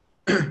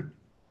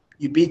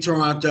 You beat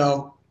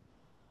Toronto.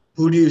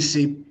 Who do you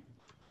see?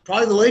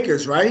 Probably the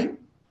Lakers, right?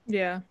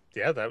 Yeah.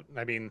 Yeah,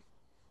 I mean.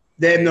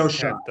 They have no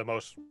shot. The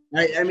most.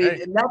 I mean,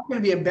 and that's going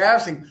to be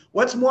embarrassing.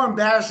 What's more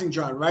embarrassing,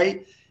 John,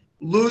 right?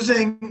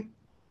 Losing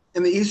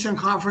in the Eastern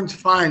Conference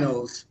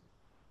Finals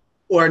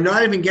or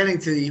not even getting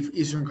to the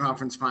Eastern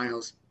Conference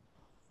Finals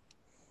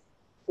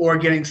or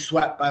getting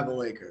swept by the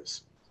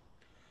Lakers.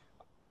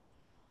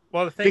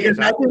 Well, the thing is,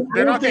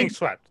 they're not getting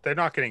swept. They're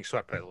not getting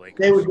swept by the Lakers.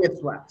 They would get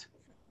swept.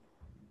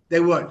 They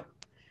would.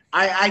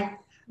 I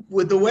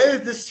with the way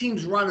that this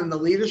team's run and the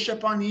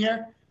leadership on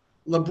here,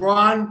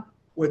 LeBron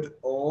would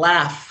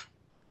laugh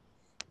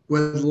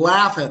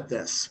at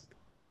this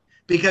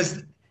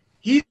because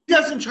he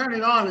doesn't turn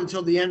it on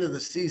until the end of the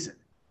season.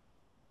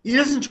 He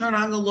doesn't turn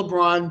on the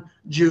LeBron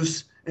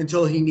juice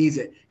until he needs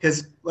it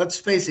because, let's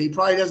face it, he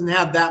probably doesn't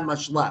have that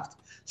much left.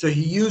 So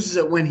he uses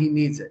it when he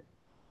needs it.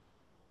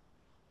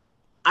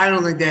 I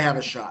don't think they have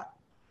a shot.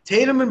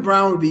 Tatum and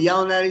Brown would be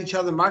yelling at each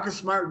other. Marcus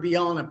Smart would be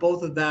yelling at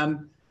both of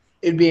them.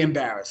 It'd be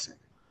embarrassing.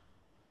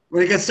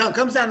 When it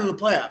comes down to the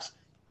playoffs,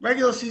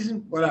 regular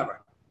season,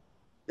 whatever.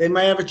 They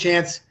might have a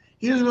chance.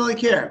 He doesn't really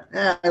care.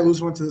 I lose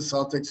one to the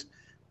Celtics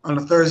on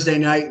a Thursday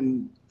night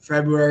in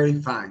February,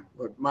 fine.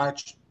 But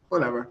March,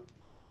 whatever.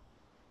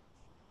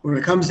 When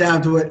it comes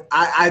down to it,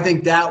 I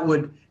think that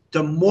would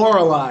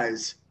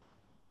demoralize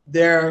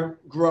their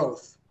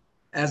growth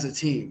as a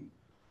team,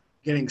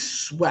 getting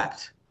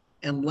swept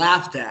and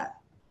laughed at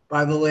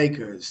by the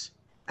Lakers,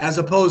 as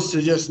opposed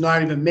to just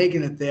not even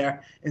making it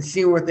there and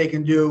seeing what they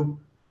can do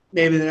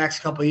maybe the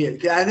next couple of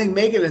years. I think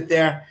making it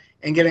there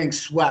and getting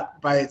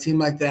swept by a team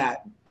like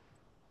that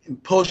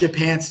and pulls your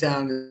pants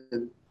down,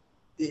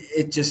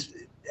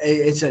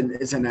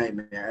 it's a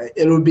nightmare.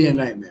 It would be a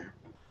nightmare.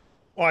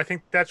 Well, I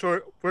think that's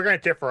where we're going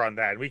to differ on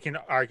that. We can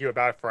argue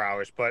about it for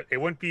hours, but it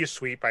wouldn't be a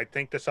sweep. I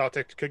think the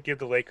Celtics could give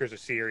the Lakers a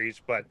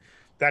series, but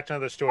that's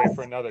another story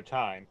for another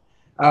time.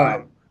 All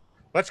right.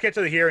 Let's get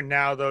to the here and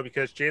now, though,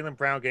 because Jaylen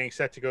Brown getting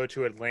set to go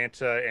to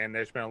Atlanta, and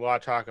there's been a lot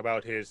of talk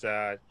about his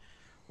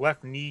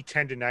left knee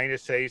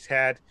tendonitis that he's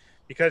had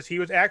because he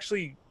was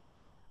actually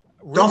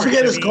don't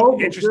forget his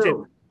COVID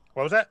too.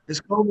 What was that?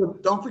 His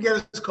COVID. Don't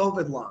forget his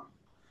COVID lung.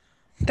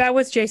 That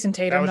was Jason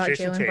Tatum, not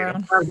Jaylen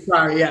Brown. I'm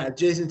sorry, yeah,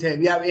 Jason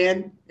Tatum.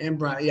 Yeah, and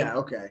Brown. Yeah,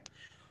 okay.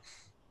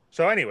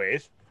 So,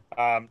 anyways,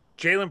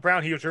 Jaylen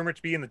Brown, he was rumored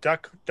to be in the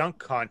dunk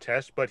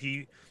contest, but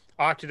he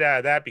opted out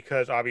of that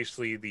because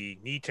obviously the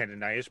knee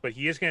tendonitis. But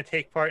he is going to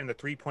take part in the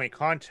 3-point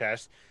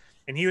contest,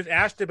 and he was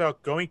asked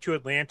about going to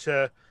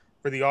Atlanta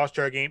for the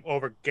All-Star game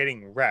over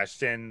getting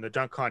rest, and the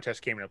dunk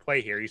contest came into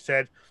play here. He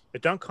said, "The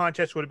dunk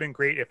contest would have been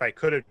great if I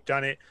could have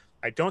done it.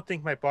 I don't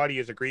think my body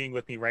is agreeing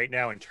with me right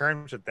now in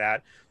terms of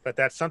that, but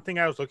that's something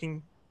I was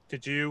looking to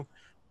do,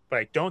 but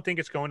I don't think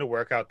it's going to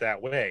work out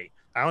that way.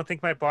 I don't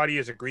think my body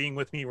is agreeing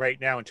with me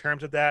right now in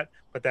terms of that,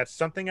 but that's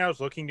something I was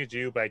looking to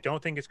do, but I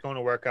don't think it's going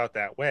to work out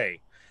that way.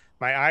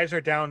 My eyes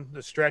are down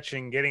the stretch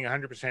and getting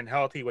 100%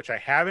 healthy, which I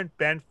haven't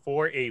been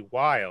for a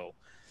while.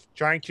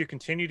 Trying to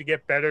continue to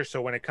get better,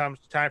 so when it comes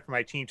time for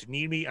my team to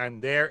need me,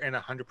 I'm there and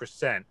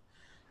 100%.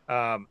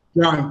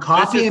 John,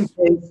 copy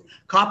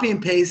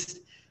and paste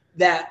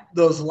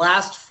those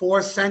last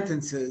 4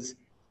 sentences,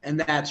 and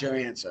that's your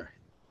answer.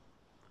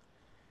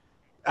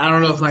 I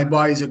don't know if my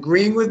body's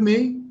agreeing with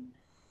me.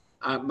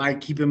 Am I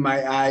keeping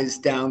my eyes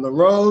down the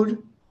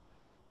road?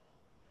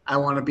 I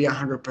want to be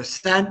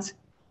 100%.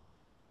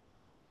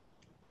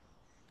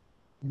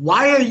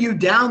 Why are you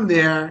down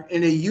there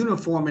in a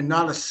uniform and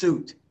not a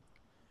suit?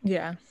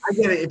 Yeah. I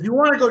get it. If you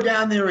want to go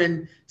down there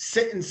and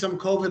sit in some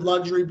COVID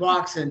luxury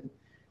box and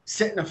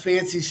sit in a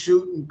fancy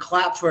suit and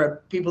clap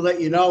for people that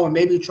you know, and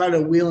maybe try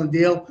to wheel and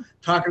deal,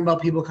 talking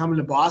about people coming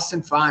to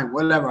Boston, fine,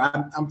 whatever.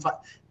 I'm fine.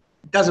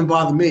 It doesn't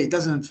bother me. It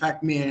doesn't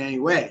affect me in any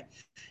way.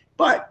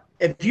 But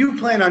if you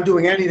plan on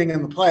doing anything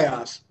in the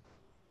playoffs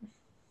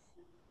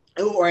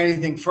or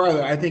anything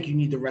further, I think you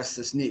need to rest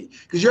this knee,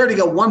 because you already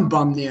got one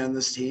bum knee on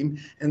this team,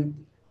 and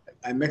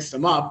I mixed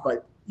them up,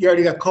 but you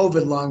already got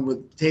COVID along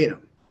with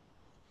Tatum.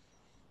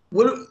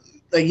 What,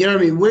 like, you know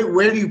what I mean?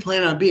 Where do you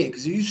plan on being?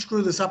 Because if you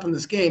screw this up in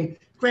this game,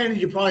 granted,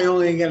 you're probably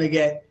only going to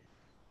get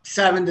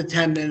 7 to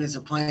 10 minutes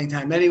of playing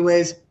time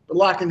anyways, but a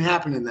lot can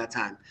happen in that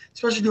time,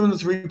 especially doing the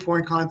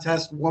 3-point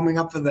contest, warming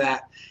up for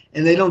that.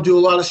 And they don't do a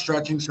lot of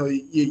stretching, so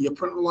you're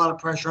putting a lot of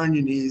pressure on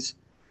your knees.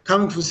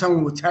 Coming from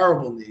someone with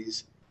terrible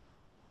knees,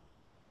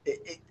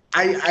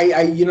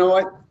 you know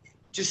what?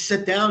 Just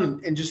sit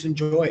down and just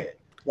enjoy it.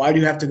 Why do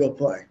you have to go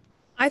play?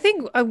 I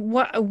think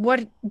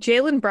what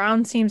Jaylen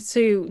Brown seems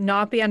to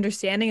not be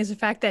understanding is the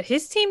fact that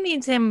his team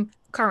needs him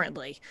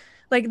currently.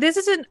 Like, this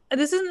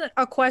isn't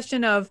a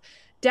question of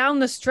down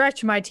the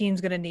stretch my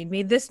team's going to need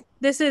me. This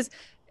is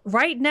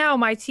right now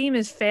my team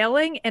is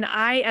failing, and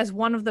I, as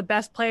one of the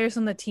best players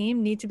on the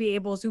team, need to be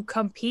able to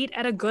compete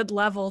at a good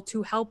level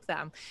to help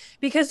them.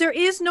 Because there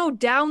is no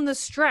down the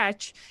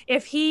stretch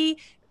if he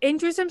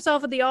injures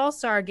himself at the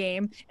All-Star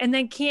game and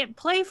then can't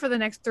play for the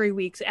next 3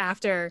 weeks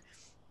after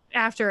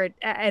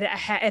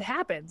it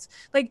happens.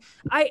 Like,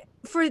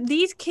 for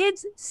these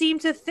kids seem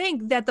to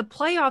think that the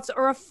playoffs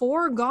are a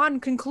foregone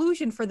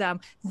conclusion for them.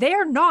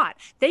 They're not.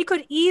 They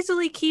could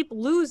easily keep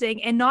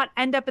losing and not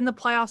end up in the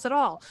playoffs at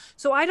all.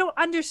 So I don't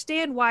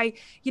understand why,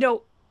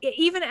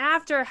 even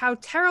after how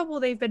terrible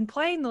they've been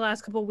playing the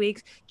last couple of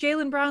weeks,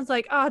 Jaylen Brown's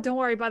like, oh, don't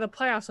worry, by the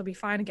playoffs I'll be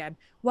fine again.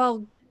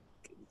 Well,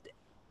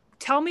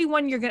 tell me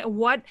when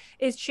what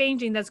is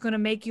changing that's going to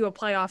make you a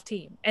playoff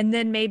team, and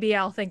then maybe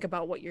I'll think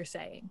about what you're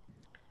saying.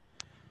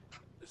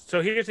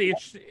 So here's the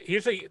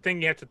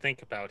thing you have to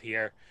think about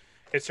here.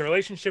 It's the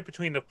relationship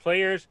between the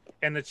players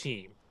and the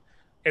team.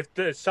 If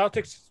the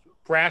Celtics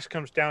brass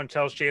comes down and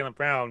tells Jaylen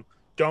Brown,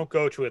 don't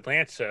go to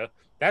Atlanta,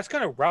 that's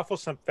going to ruffle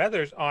some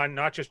feathers on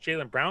not just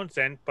Jaylen Brown's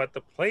end, but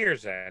the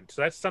players' end.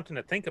 So that's something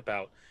to think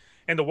about.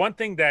 And the one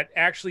thing that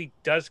actually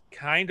does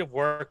kind of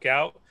work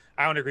out,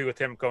 I don't agree with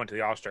him going to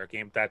the All-Star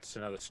game. That's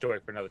another story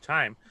for another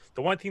time.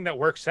 The one thing that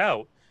works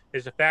out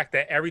is the fact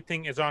that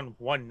everything is on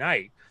one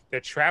night. They're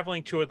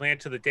traveling to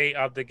Atlanta the day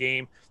of the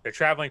game. They're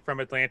traveling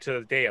from Atlanta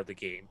the day of the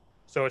game.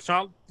 So it's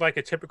not like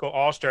a typical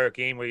All-Star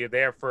game where you're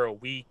there for a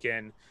week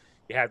and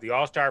you have the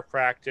All-Star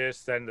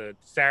practice, then the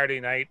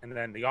Saturday night, and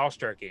then the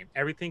All-Star game.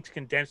 Everything's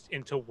condensed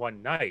into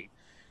one night.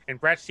 And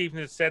Brad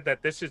Stevens has said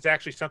that this is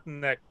actually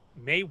something that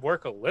may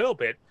work a little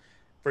bit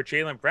for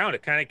Jaylen Brown.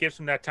 It kind of gives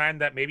him that time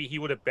that maybe he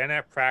would have been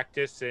at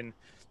practice and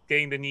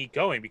getting the knee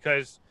going.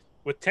 Because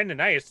with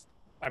tendonitis,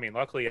 I mean,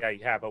 luckily I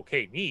have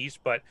okay knees,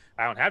 but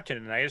I don't have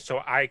tendonitis,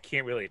 so I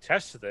can't really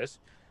attest to this.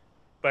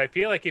 But I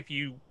feel like if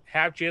you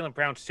have Jaylen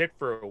Brown sit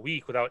for a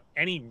week without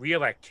any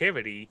real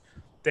activity,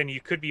 then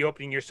you could be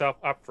opening yourself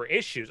up for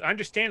issues.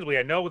 Understandably,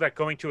 I know that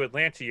going to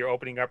Atlanta, you're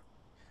opening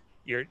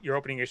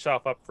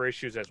yourself up for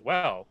issues as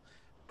well.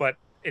 But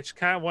it's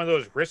kind of one of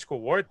those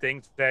risk-reward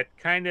things that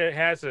kind of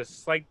has a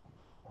slight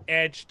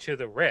edge to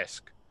the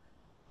risk,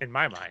 in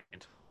my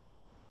mind.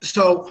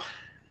 So,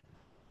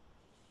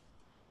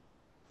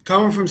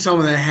 coming from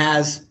someone that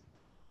has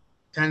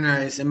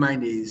tendonitis in my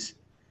knees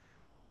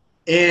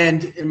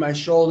and in my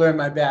shoulder and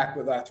my back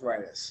with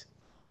arthritis,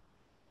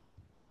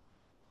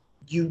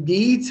 you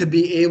need to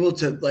be able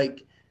to,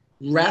 like,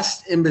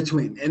 rest in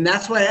between. And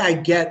that's why I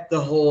get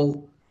the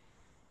whole,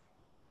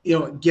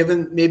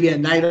 given maybe a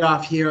night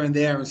off here and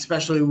there,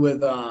 especially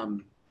with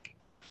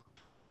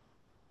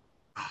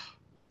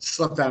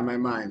slipped out of my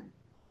mind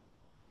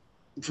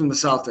from the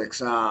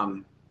Celtics.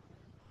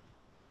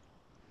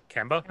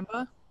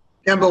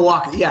 Kemba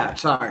Walker. Yeah,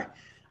 sorry.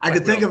 I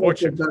could think of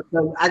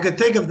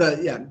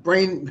the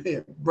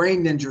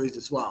brain injuries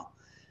as well.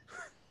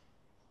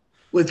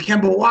 With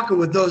Kemba Walker,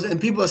 with those, and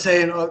people are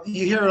saying, oh,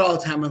 you hear it all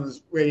the time on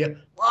this radio.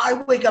 Well, I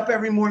wake up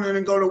every morning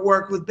and go to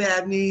work with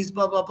bad knees,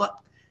 blah, blah, blah.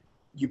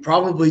 You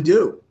probably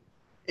do.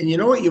 And you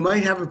know what? You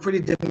might have a pretty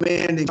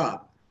demanding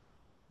job.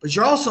 But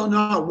you're also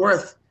not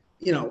worth,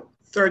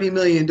 $30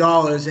 million,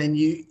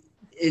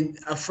 and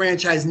a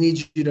franchise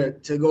needs you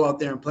to go out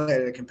there and play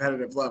at a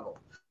competitive level.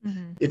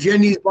 Mm-hmm. If your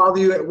knees bother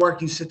you at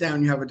work, you sit down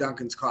and you have a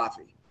Dunkin's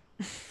coffee.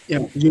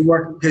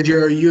 Because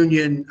you're a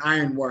union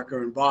iron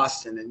worker in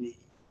Boston and you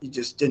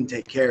just didn't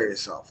take care of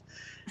yourself.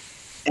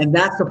 And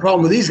that's the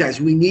problem with these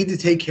guys. We need to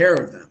take care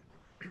of them.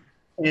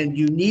 And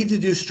you need to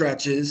do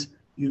stretches.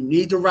 You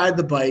need to ride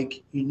the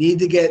bike. You need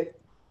to get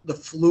the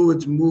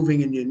fluids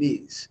moving in your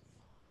knees.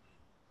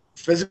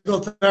 Physical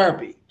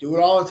therapy, do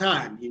it all the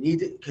time. You need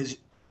to, because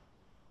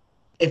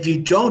if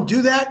you don't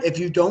do that, if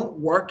you don't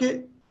work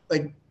it,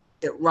 like,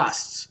 it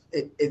rusts.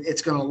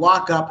 It's going to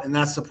lock up, and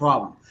that's the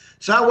problem.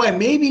 So that way,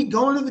 maybe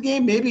going to the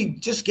game, maybe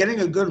just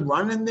getting a good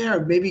run in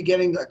there, maybe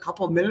getting a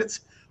couple of minutes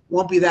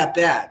won't be that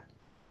bad.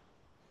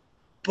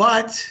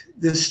 But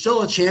there's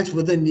still a chance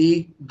with a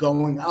knee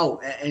going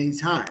out at any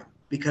time.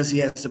 because he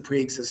has a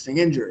pre-existing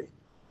injury.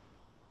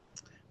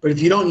 But if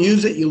you don't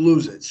use it, you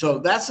lose it. So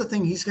that's the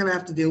thing he's going to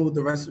have to deal with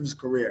the rest of his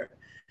career.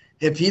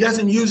 If he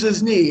doesn't use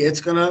his knee, it's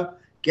going to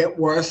get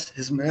worse.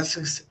 His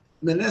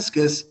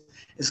meniscus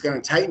is going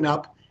to tighten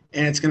up,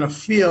 and it's going to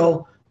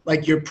feel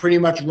like you're pretty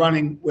much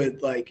running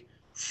with like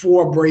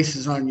 4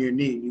 braces on your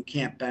knee. You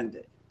can't bend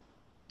it.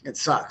 It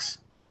sucks.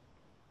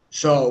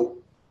 So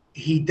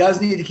he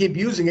does need to keep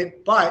using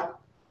it, but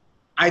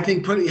I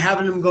think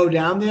having him go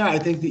down there, I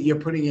think that you're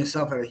putting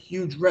yourself at a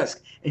huge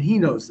risk, and he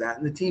knows that,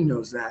 and the team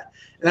knows that.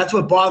 And that's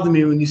what bothered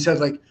me when you said,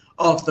 like,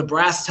 oh, if the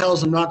brass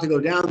tells him not to go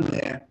down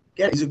there,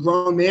 he's a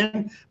grown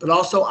man, but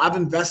also I've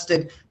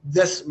invested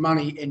this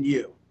money in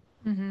you.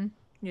 Mm-hmm.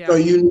 Yeah. So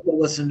you need to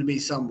listen to me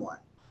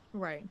somewhat.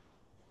 Right.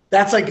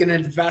 That's like an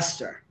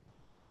investor.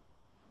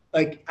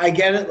 Like, I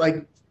get it.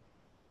 Like,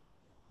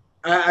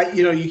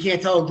 you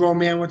can't tell a grown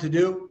man what to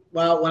do.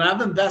 Well, when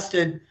I've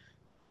invested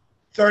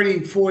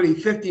 30, 40,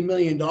 50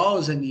 million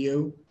dollars into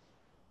you,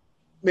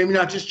 maybe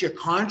not just your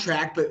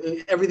contract, but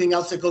everything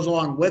else that goes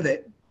along with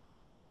it,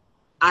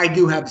 I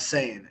do have a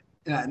say in it.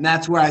 And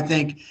that's where I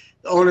think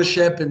the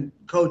ownership and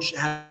coach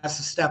has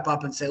to step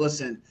up and say,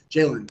 listen,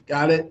 Jalen,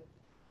 got it,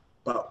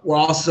 but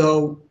we're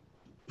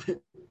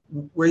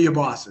your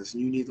bosses.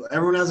 And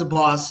everyone has a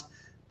boss.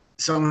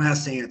 Someone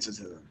has to answer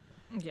to them.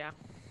 Yeah.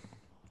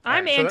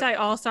 I'm anti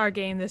All-Star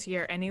game this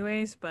year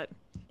anyways, but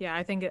yeah,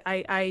 I think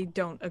I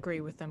don't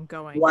agree with them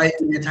going. Why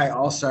anti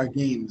All-Star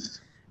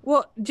games?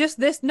 Well, just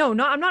this. No,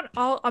 I'm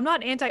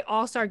not anti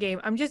All-Star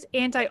game. I'm just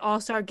anti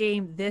All-Star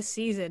game this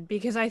season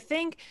because I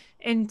think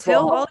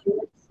until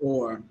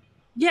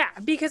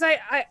because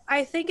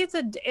I think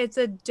it's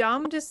a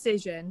dumb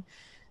decision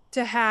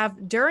to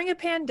have during a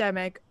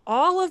pandemic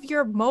all of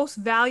your most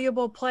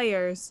valuable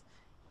players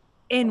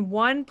in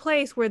one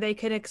place where they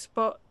can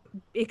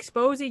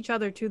expose each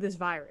other to this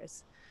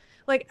virus.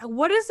 Like,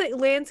 what does the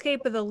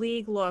landscape of the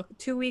league look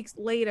 2 weeks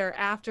later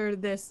after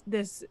this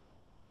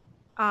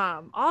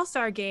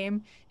All-Star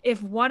game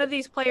if one of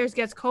these players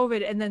gets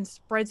COVID and then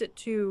spreads it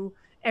to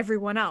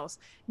everyone else?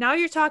 Now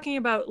you're talking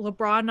about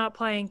LeBron not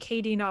playing,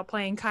 KD not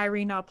playing,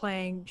 Kyrie not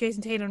playing,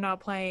 Jason Tatum not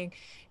playing,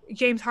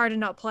 James Harden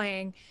not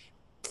playing,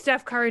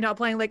 Steph Curry not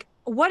playing. Like,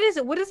 what is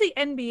it? What is the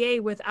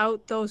NBA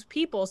without those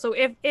people? So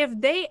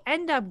if they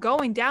end up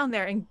going down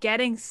there and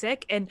getting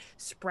sick and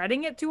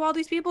spreading it to all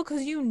these people,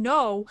 because you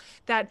know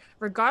that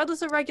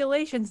regardless of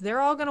regulations,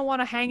 they're all going to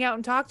want to hang out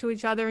and talk to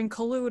each other and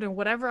collude and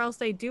whatever else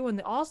they do in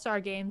the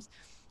All-Star games.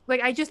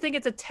 Like, I just think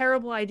it's a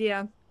terrible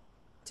idea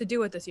to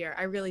do it this year.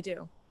 I really do.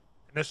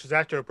 And this is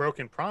after a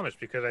broken promise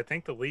because I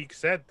think the league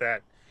said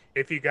that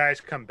if you guys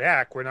come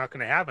back, we're not going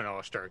to have an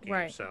All-Star game.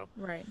 Right. So,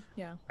 right.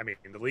 Yeah. I mean,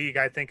 the league,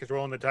 I think, is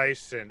rolling the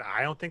dice, and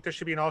I don't think there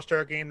should be an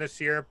All-Star game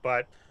this year,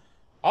 but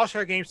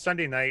All-Star game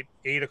Sunday night,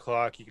 8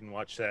 o'clock. You can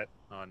watch that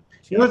on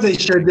TV. You know what they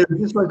should do?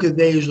 Just like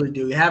they usually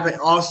do. You have an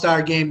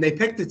All-Star game. They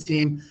pick the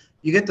team.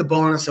 You get the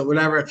bonus or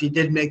whatever if you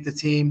did make the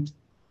team.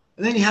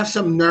 And then you have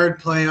some nerd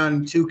play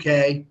on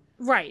 2K.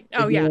 Right.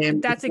 Oh, yeah.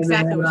 That's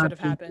exactly what should have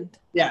happened.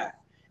 Yeah.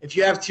 If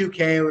you have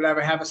 2K or whatever,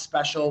 have a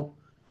special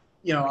 –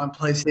 on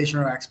PlayStation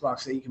or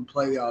Xbox that you can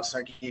play the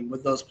All-Star game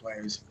with those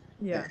players.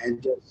 Yeah.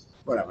 And just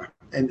whatever.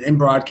 And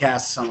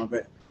broadcast some of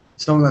it.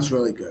 Some of that's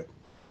really good.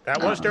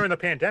 That was during the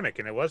pandemic,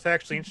 and it was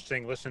actually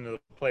interesting listening to the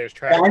players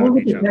trash on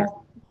each other.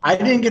 I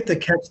didn't get to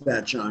catch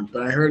that, John,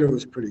 but I heard it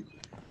was pretty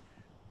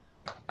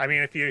good. I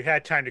mean, if you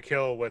had time to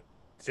kill with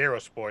zero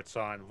sports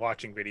on,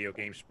 watching video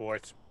game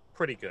sports,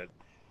 pretty good.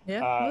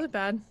 Yeah, it wasn't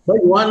bad. But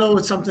you want to know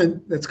what's something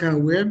that's kind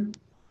of weird?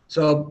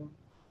 So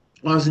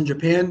when I was in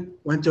Japan,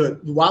 went to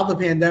it while the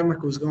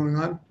pandemic was going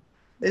on.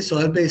 They still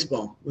had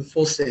baseball with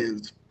full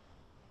stands,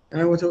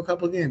 and I went to a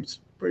couple of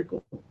games. Pretty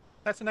cool.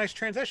 That's a nice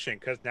transition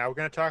because now we're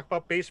going to talk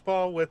about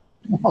baseball with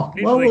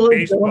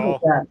baseball.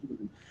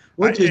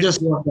 Once you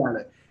just look at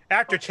it.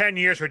 After 10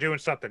 years, we're doing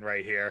something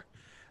right here.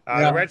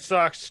 The Red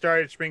Sox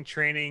started spring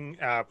training,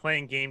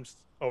 playing games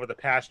over the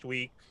past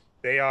week.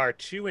 They are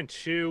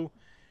 2-2.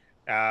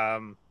 I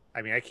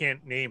mean, I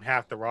can't name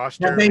half the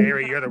roster.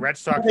 Mary, you're the Red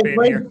Sox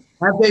fan here.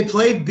 Have they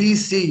played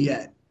BC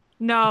yet?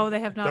 No, they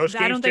have not. Those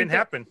games didn't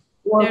happen.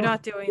 They're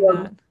not doing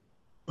that.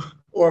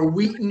 Or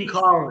Wheaton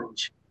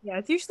College. Yeah,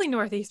 it's usually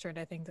Northeastern,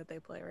 I think, that they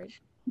play, right?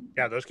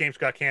 Yeah, those games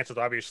got canceled,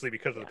 obviously,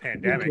 because of the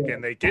pandemic.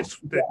 And they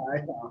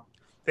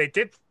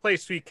did play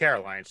Sweet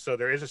Caroline, so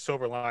there is a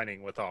silver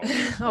lining with all of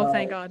this. Oh,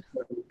 thank God.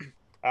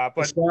 But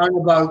the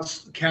song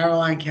about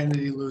Caroline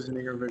Kennedy losing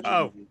her virginity.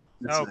 Oh,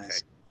 okay.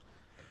 Nice.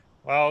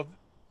 Well,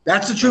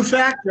 that's a true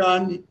fact,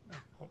 John.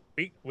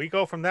 We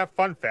go from that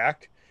fun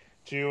fact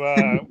to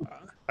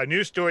a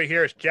news story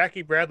here. Is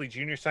Jackie Bradley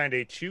Jr. signed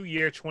a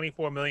 2-year,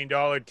 $24 million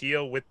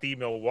deal with the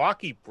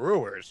Milwaukee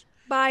Brewers.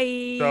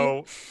 Bye.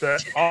 So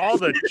all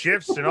the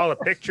GIFs and all the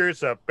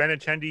pictures of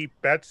Benintendi,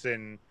 Betts,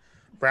 and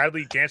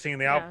Bradley dancing in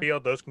the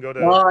outfield, those can go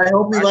to I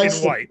hope he likes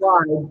the slide.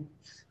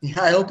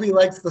 Yeah, I hope he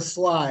likes the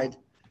slide.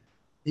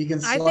 He can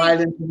slide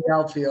into the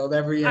outfield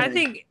every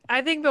inning.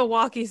 I think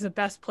Milwaukee's the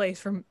best place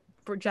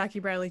Jackie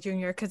Bradley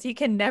Jr. because he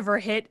can never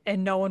hit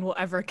and no one will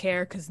ever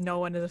care because no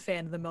one is a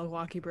fan of the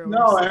Milwaukee Brewers.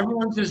 No,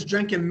 everyone's just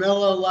drinking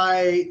Miller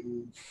Lite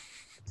and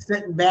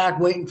sitting back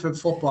waiting for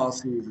football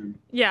season.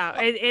 Yeah,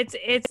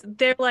 it's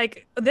they're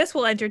like, this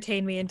will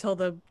entertain me until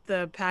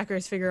the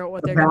Packers figure out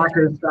what they're going to do.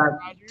 Packers start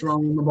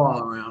throwing the ball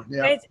around.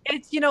 Yeah,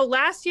 it's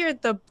last year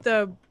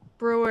the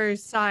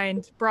Brewers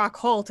signed Brock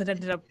Holt and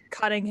ended up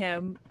cutting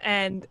him,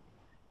 and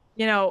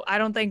I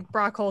don't think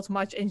Brock Holt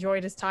much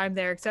enjoyed his time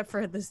there except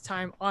for this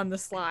time on the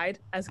slide,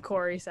 as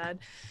Corey said.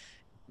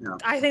 Yeah.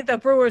 I think the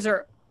Brewers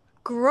are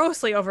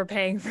grossly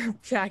overpaying for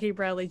Jackie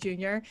Bradley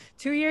Jr.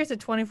 2 years at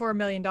 $24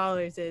 million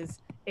is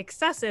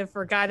excessive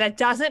for a guy that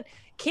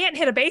can't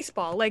hit a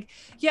baseball. Like,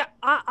 yeah,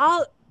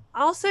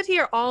 I'll sit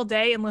here all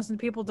day and listen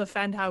to people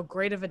defend how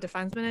great of a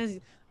defenseman is.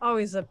 Oh,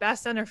 he's the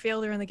best center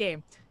fielder in the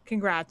game.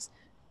 Congrats.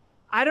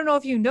 I don't know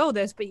if you know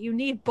this, but you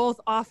need both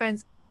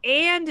offense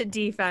and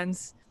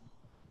defense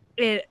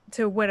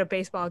to win a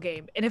baseball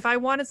game. And if I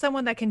wanted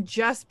someone that can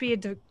just be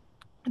a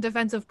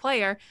defensive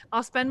player,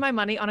 I'll spend my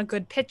money on a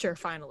good pitcher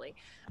finally.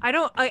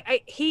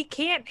 He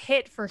can't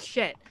hit for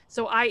shit.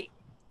 So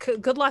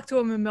good luck to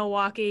him in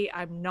Milwaukee.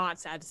 I'm not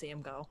sad to see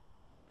him go.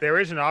 There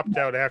is an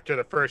opt-out after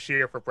the first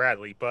year for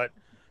Bradley, but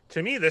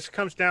to me, this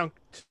comes down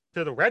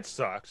to the Red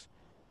Sox.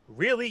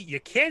 Really,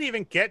 you can't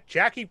even get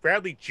Jackie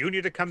Bradley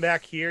Jr. to come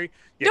back here. You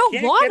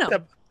don't want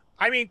him.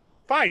 I mean,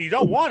 fine, you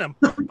don't want him.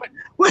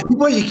 But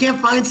what, you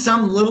can't find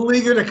some little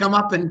leaguer to come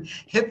up and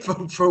hit for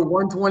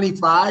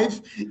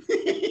 125?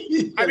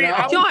 I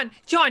mean,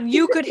 John,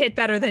 you could hit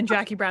better than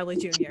Jackie Bradley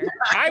Jr.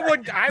 I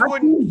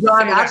wouldn't.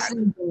 John, I've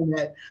seen him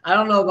hit. I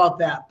don't know about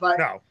that, but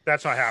no,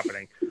 that's not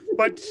happening.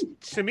 But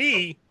to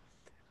me,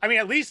 I mean,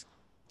 at least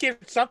give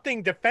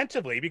something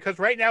defensively, because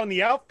right now in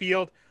the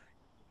outfield,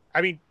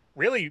 I mean,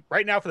 really,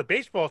 right now for the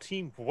baseball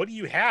team, what do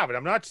you have? And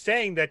I'm not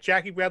saying that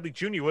Jackie Bradley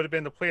Jr. would have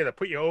been the player that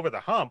put you over the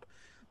hump,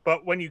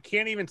 but when you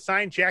can't even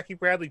sign Jackie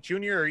Bradley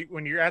Jr., or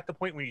when you're at the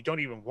point when you don't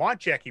even want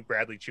Jackie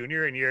Bradley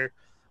Jr., and you're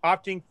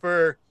opting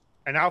for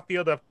an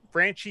outfield of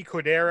Franchi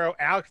Cordero,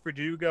 Alex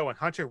Verdugo, and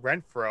Hunter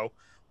Renfroe,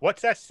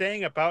 what's that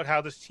saying about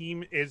how this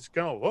team is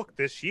going to look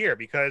this year?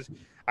 Because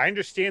I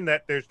understand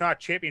that there's not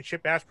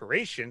championship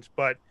aspirations,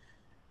 but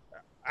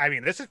I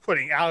mean, this is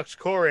putting Alex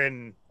Cora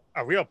in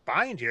a real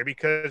bind here,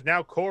 because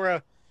now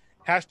Cora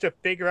has to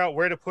figure out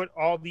where to put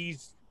all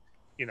these,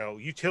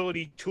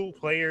 utility tool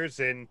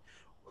players and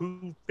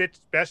who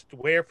fits best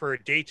where for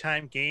a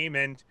daytime game.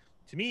 And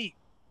to me,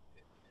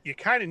 you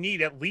kind of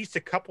need at least a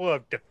couple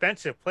of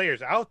defensive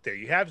players out there.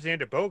 You have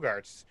Xander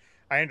Bogaerts,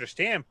 I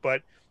understand,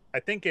 but I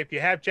think if you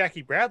have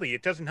Jackie Bradley,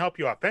 it doesn't help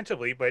you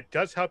offensively, but it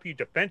does help you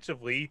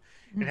defensively.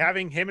 Mm-hmm. And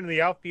having him in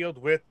the outfield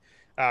with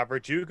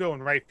Verdugo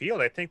in right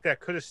field, I think that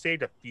could have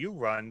saved a few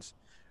runs.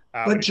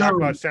 When you talk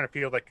about center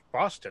field like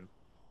Boston.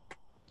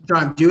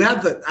 John, do you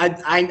have the?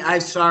 I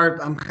saw it.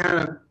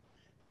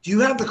 Do you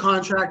have the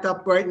contract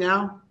up right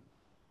now?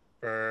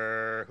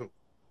 For who?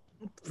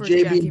 For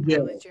Jackie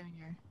Bradley Jr.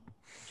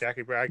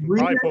 Jackie Bradley. I can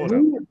probably pull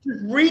it up.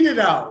 Just read it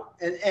out,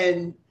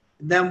 and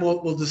then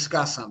we'll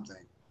discuss something.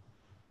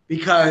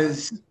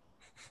 Because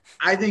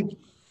I think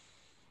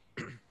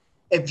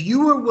if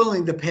you were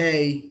willing to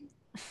pay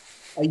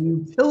a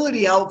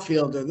utility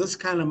outfielder this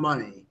kind of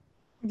money,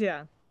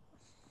 yeah,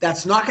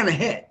 that's not going to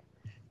hit.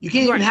 You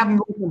can't even have him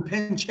go and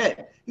pinch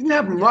hit. You can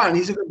have him run.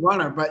 He's a good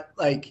runner, but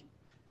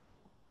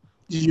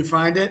did you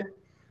find it?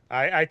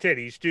 I did.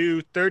 He's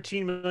due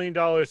 $13 million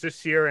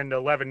this year and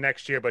 $11 million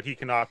next year, but he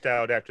can opt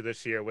out after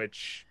this year,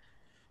 which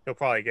he'll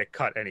probably get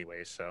cut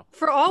anyway. So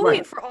for all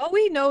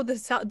we know, the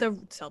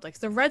Celtics,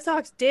 the Red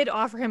Sox did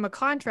offer him a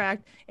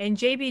contract, and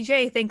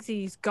JBJ thinks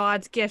he's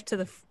God's gift to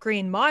the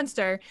Green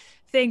Monster,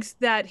 thinks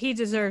that he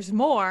deserves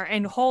more,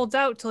 and holds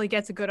out till he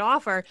gets a good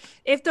offer.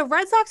 If the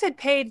Red Sox had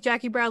paid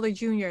Jackie Bradley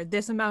Jr.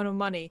 this amount of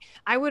money,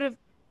 I would have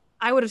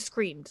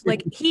screamed.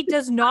 Like, he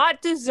does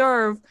not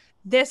deserve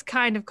this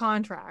kind of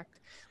contract.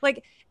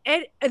 Like,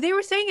 they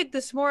were saying it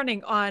this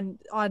morning on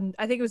I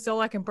think it was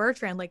Zolak and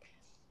Bertrand. Like,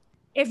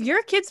 if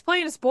your kid's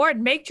playing a sport,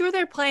 make sure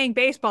they're playing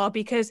baseball,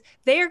 because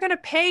they are going to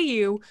pay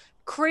you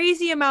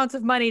crazy amounts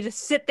of money to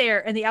sit there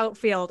in the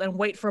outfield and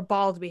wait for a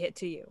ball to be hit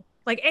to you.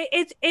 Like,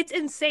 it's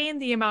insane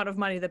the amount of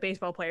money that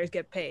baseball players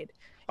get paid.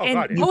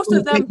 Most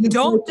of them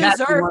don't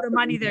deserve the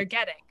money they're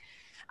getting.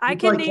 I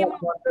can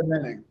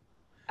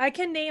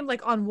name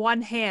like on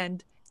one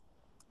hand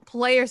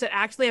players that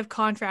actually have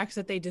contracts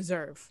that they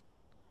deserve.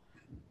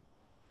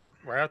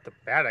 Right off the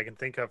bat, I can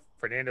think of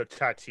Fernando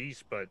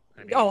Tatis, but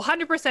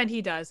 100%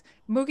 he does.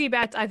 Mookie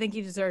Betts, I think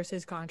he deserves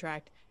his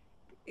contract.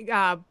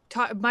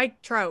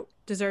 Mike Trout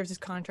deserves his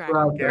contract.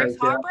 Bryce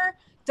Harper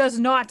does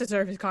not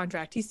deserve his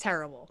contract. He's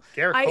terrible.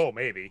 Garrett Cole,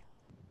 maybe.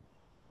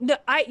 No,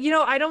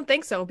 I don't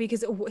think so,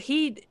 because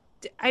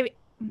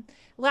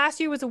last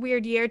year was a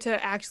weird year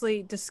to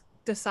actually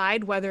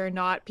decide whether or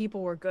not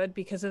people were good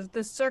because of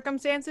the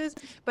circumstances.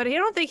 But I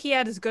don't think he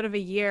had as good of a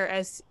year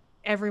as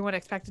everyone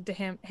expected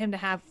him to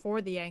have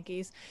for the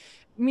Yankees.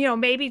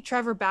 Maybe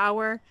Trevor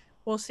Bauer.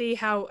 We'll see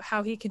how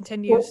he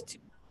continues to.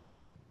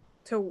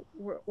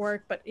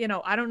 work. But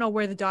I don't know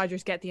where the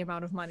Dodgers get the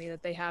amount of money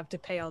that they have to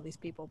pay all these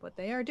people, but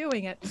they are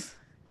doing it.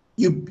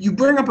 You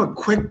bring up a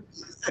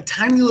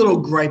tiny little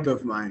gripe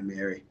of mine,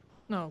 Mary.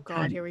 Oh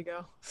God, here we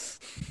go.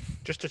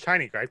 Just a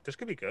tiny gripe. This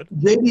could be good.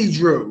 JD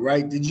Drew,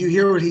 right? Did you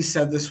hear what he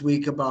said this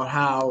week about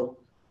how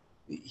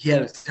he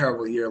had a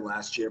terrible year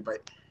last year,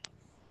 but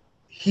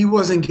he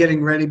wasn't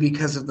getting ready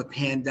because of the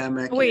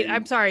pandemic? Wait,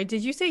 I'm sorry.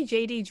 Did you say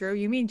JD Drew?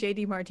 You mean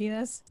JD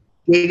Martinez?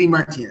 JD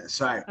Martinez,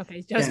 sorry.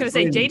 Okay, I was going to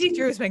say JD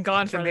Drew's been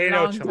gone for a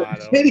long time.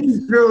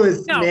 JD Drew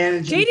is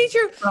managing.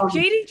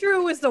 JD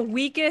Drew was the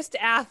weakest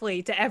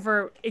athlete to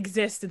ever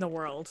exist in the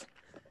world.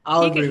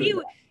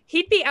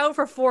 He'd be out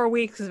for 4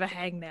 weeks of a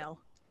hangnail.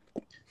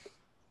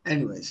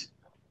 Anyways,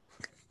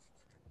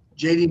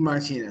 JD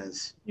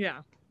Martinez.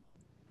 Yeah.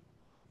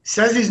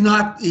 Says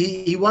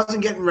he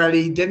wasn't getting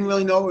ready, didn't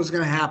really know what was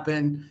going to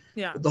happen.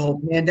 Yeah. With the whole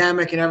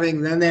pandemic and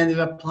everything. Then they ended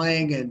up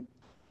playing and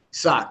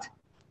sucked.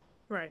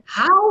 Right.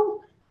 How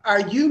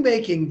are you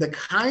making the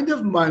kind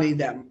of money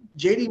that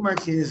JD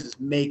Martinez is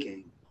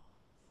making,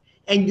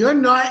 and you're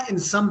not in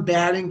some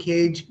batting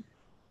cage?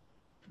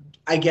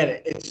 I get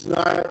it. It's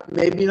not,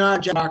 maybe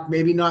not Jack,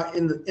 maybe not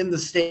in the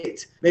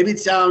States. Maybe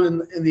it's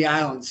down in the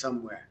island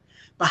somewhere.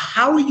 But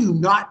how are you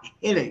not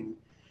hitting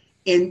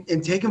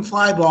and taking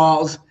fly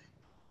balls,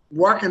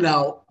 working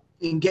out,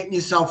 and getting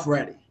yourself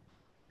ready?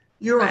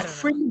 You're a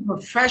freaking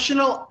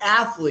professional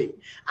athlete.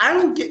 I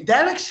don't get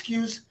that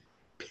excuse.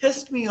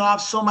 Pissed me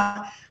off so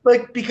much,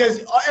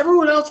 because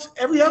everyone else,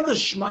 every other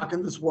schmuck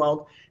in this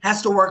world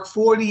has to work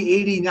 40,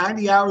 80,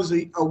 90 hours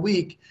a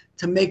week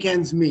to make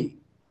ends meet.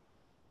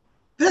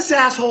 This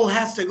asshole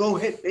has to go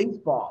hit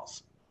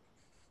baseballs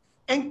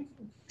and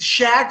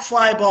shag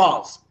fly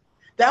balls.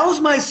 That was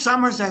my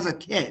summers as a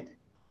kid.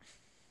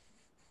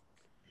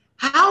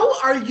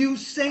 How are you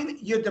saying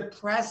you're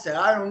depressed?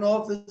 I don't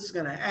know if this is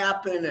going to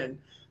happen, and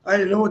I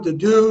didn't know what to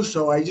do,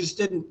 so I just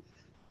didn't.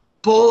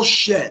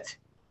 Bullshit.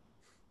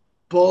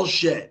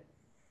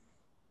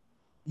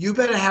 You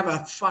better have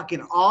a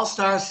fucking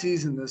all-star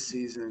season this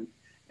season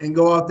and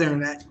go out there,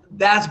 and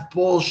that's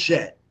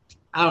bullshit.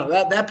 I don't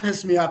know. That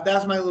pissed me off.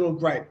 That's my little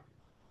gripe.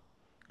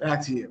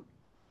 Back to you.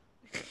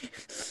 I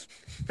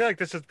feel like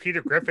this is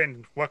Peter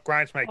Griffin, what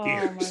grinds my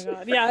gears. Oh my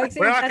God. Yeah,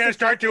 we're not going to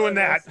start doing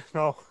that.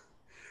 No.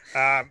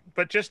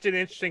 But just an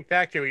interesting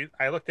fact here.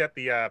 I looked at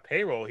the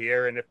payroll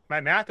here, and if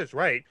my math is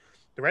right,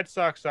 the Red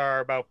Sox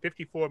are about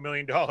 $54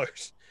 million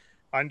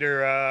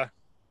under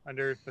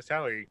the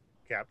salary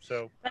cap.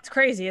 So that's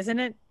crazy, isn't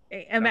it?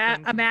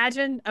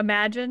 Imagine.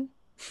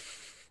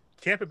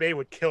 Tampa Bay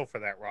would kill for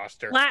that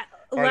roster. That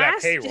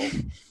payroll.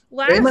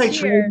 They might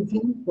trade the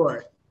team for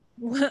it.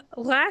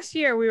 Last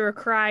year we were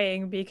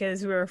crying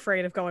because we were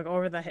afraid of going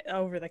over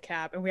the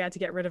cap, and we had to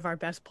get rid of our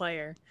best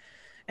player.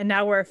 And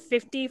now we're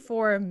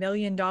 $54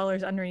 million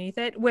underneath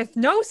it, with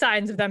no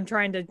signs of them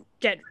trying to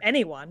get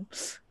anyone.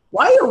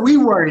 Why are we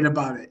worried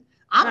about it?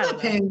 I'm not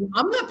paying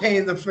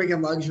the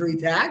freaking luxury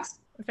tax.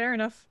 Fair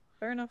enough.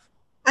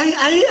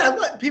 I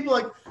let people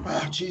like,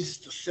 oh, Jesus,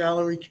 the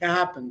salary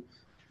cap, and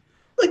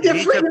like they're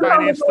freaking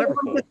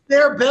out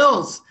their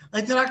bills.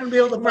 Like they're not going to be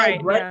able to buy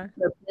bread for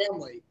their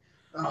family.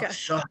 Oh, God.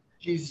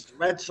 Jesus,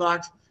 Red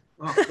Sox.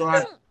 Oh,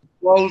 God.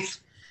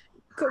 Close.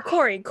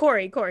 Corey.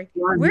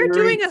 We're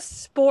doing a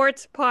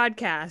sports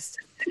podcast.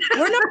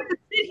 We're not going to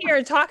sit here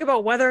and talk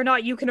about whether or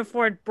not you can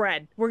afford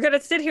bread. We're going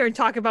to sit here and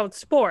talk about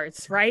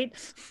sports, right?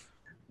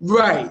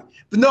 Right.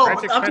 But no, I'm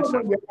talking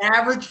about your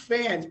average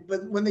fans.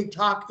 But when they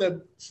talk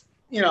to,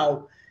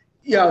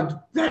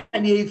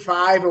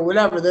 98.5 or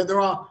whatever, they're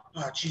all,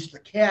 oh, geez, the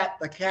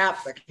cap.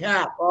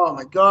 Oh,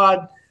 my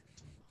God.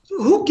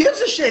 Who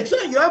gives a shit? It's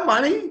not your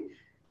money.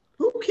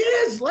 Who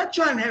cares? Let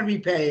John Henry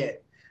pay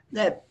it.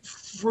 That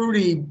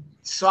fruity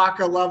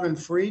soccer-loving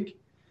freak.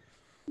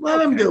 Let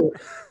him do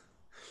it.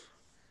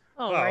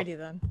 Alrighty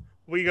then.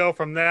 We go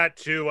from that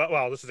to,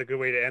 this is a good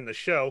way to end the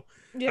show.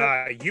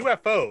 Yeah.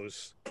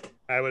 UFOs.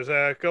 I was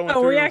going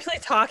through... were we actually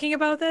talking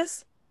about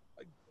this?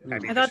 I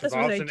thought this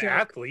was an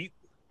athlete.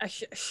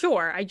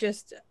 Sure, I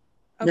just...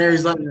 Okay.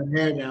 Mary's letting her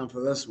hair down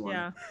for this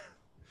one.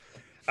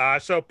 Yeah.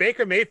 So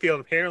Baker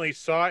Mayfield apparently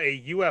saw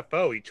a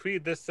UFO. He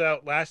tweeted this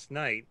out last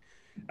night.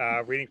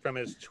 Reading from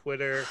his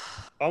Twitter,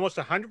 almost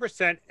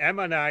 100%.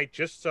 Emma and I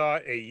just saw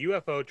a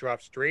UFO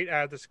drop straight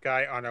out of the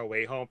sky on our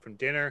way home from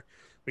dinner.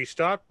 We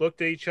stopped,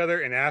 looked at each other,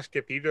 and asked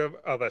if either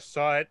of us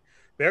saw it.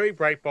 Very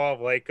bright ball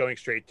of light going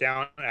straight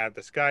down out of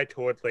the sky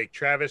towards Lake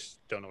Travis.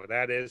 Don't know where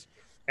that is.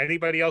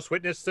 Anybody else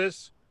witnessed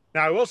this?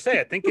 Now, I will say,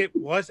 I think it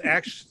was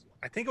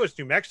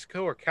New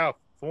Mexico or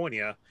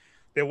California.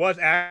 There was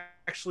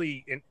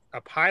actually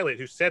a pilot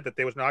who said that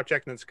there was an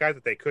object in the sky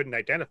that they couldn't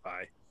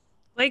identify.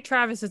 Lake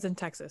Travis is in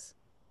Texas.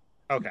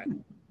 Okay.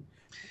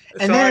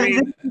 And so, I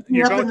mean,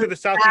 you're going through the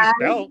Southeast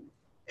Belt.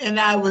 And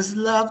I was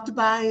loved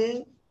by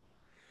it.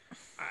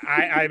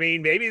 I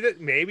mean,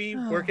 maybe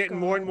we're getting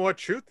more and more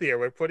truth here.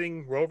 We're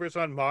putting rovers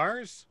on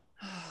Mars.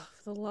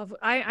 The love.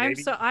 I'm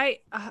so I.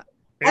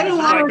 Maybe this is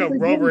like a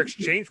rover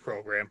exchange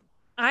program.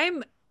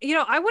 I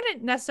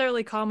wouldn't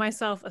necessarily call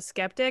myself a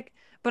skeptic,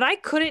 but I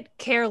couldn't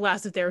care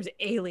less if there was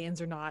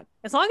aliens or not.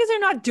 As long as they're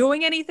not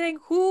doing anything,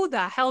 who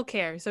the hell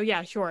cares? So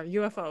yeah, sure,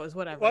 UFOs,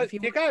 whatever. Well, If you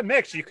got a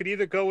mix. You could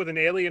either go with an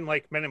alien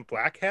like Men in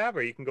Black have,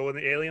 or you can go with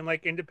an alien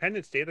like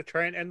Independence Day to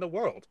try and end the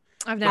world.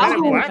 I've So never Men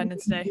in seen Black-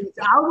 Independence Day.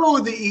 I'll go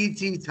with the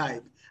ET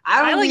type.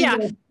 I don't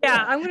need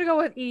yeah, I'm gonna go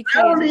with ET.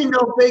 I don't need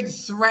no big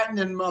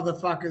threatening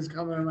motherfuckers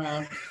coming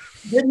around.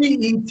 Give me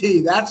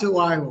ET. That's who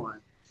I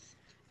want.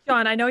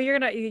 John, I know you're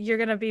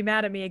gonna be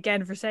mad at me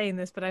again for saying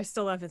this, but I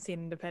still haven't seen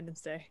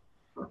Independence Day.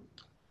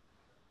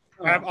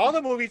 Out of all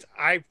the movies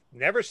I've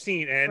never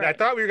seen, and I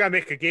thought we were gonna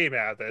make a game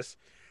out of this.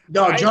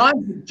 No,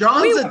 John's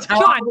a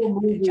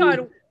terrible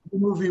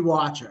movie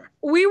watcher.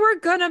 We were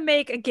gonna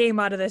make a game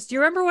out of this. Do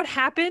you remember what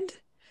happened?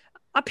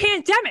 A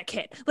pandemic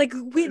hit.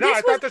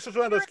 I thought this was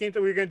one of those games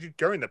that we were gonna do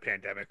during the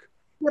pandemic.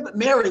 Yeah, but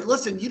Mary,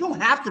 listen, you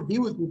don't have to be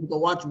with people to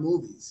watch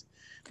movies.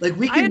 Like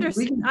we can.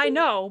 I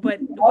know, but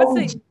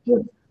what's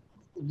the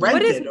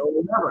rent it or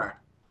whatever.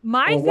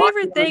 My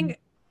favorite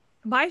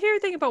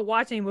thing about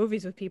watching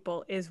movies with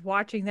people is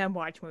watching them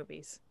watch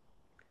movies.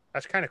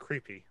 That's kind of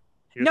creepy.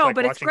 No,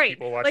 but it's great.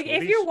 Like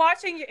movies?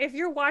 if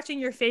you're watching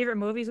your favorite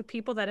movies with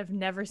people that have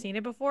never seen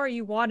it before,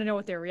 you want to know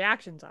what their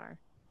reactions are.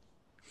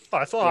 Oh,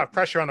 that's a lot of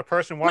pressure on the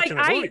person watching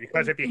the movie,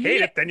 because if you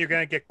hate it, then you're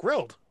gonna get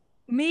grilled.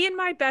 Me and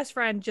my best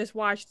friend just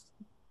watched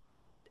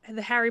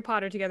the Harry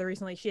Potter together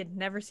recently. She had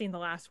never seen the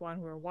last one.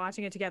 We were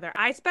watching it together.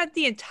 I spent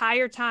the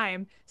entire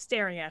time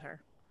staring at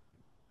her.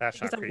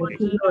 That's not creepy. I wanted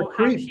to know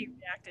how she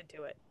reacted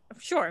to it.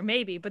 Sure,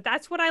 maybe, but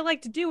that's what I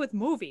like to do with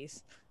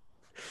movies.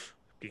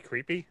 Be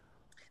creepy?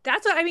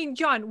 That's what I mean,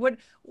 John. What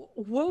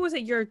was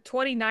it? Your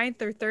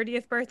 29th or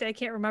 30th birthday? I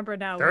can't remember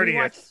now.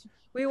 30th.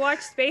 We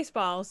watched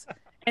Spaceballs,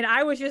 and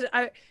I was just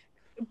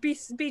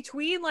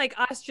between like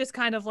us just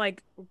kind of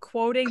like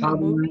quoting the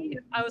movie.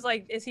 I was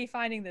like, is he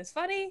finding this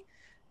funny?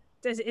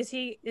 Is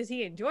he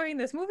enjoying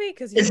this movie?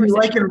 Because is he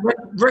liking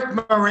Rick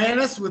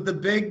Moranis with the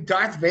big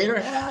Darth Vader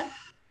hat?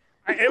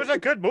 It was a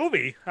good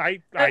movie.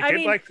 I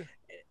did like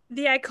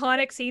the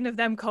iconic scene of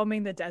them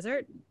combing the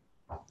desert.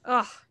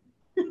 Oh,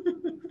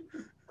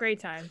 great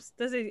times.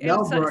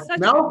 Mel Brooks.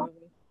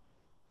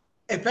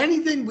 If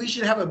anything, we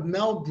should have a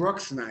Mel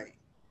Brooks night.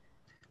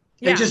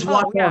 And just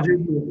watch all his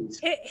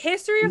movies.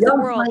 History of the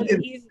World.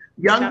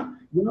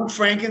 Young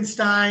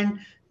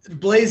Frankenstein,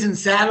 Blazing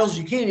Saddles.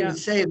 You can't even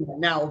say that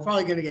now. We're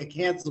probably going to get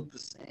canceled for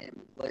saying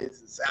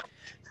Blazing Saddles.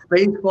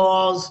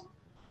 Spaceballs.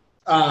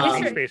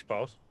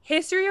 Spaceballs.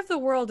 History of the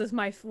World is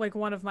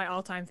one of my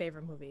all-time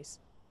favorite movies.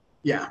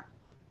 Yeah.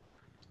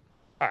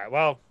 All right.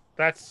 Well,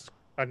 that's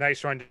a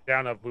nice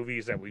rundown of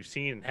movies that we've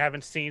seen and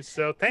haven't seen.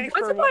 So thanks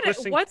for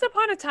listening. Once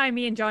upon a time,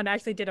 me and John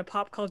actually did a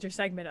pop culture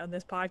segment on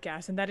this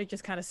podcast, and then it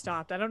just kind of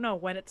stopped. I don't know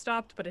when it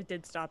stopped, but it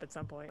did stop at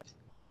some point.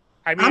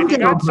 I mean,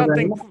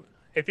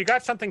 if you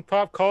got something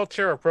pop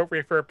culture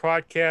appropriate for a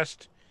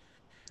podcast,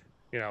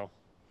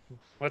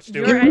 let's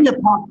do it. Give me a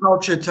pop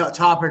culture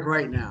topic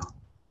right now.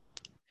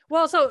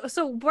 Well,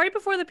 so right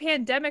before the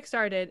pandemic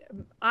started,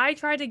 I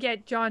tried to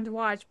get John to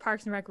watch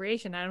Parks and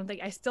Recreation.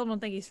 I still don't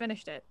think he's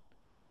finished it.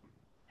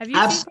 Have you?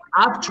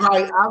 I've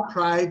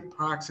tried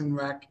Parks and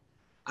Rec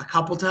a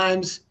couple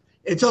times.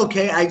 It's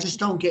okay. I just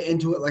don't get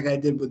into it like I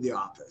did with The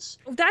Office.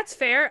 That's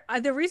fair.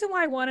 The reason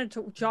why I wanted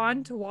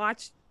John to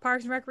watch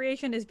Parks and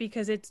Recreation is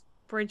because it's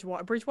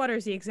Bridgewater. Bridgewater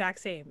is the exact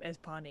same as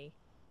Pawnee.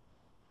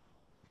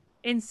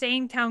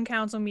 Insane town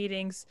council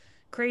meetings.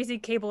 Crazy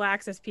cable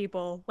access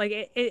people,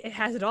 like it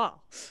has it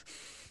all.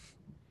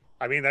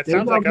 I mean, that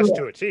sounds like us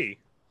to a T.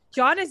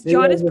 John is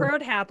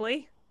proud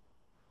happily.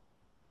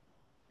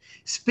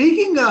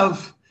 Speaking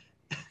of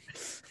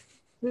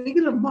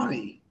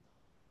money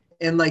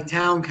and like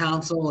town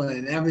council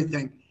and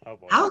everything,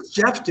 how's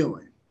Jeff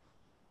doing?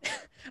 All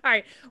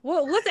right,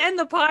 well, let's end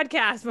the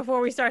podcast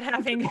before we start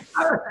having.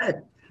 All right.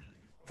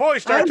 Before we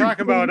start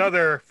talking about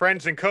other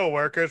friends and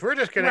coworkers, we're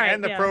just going to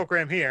end the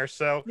program here.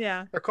 So,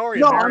 for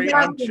Corey and Mary,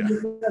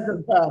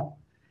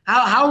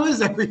 how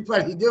is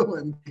everybody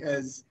doing?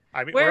 Because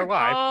we're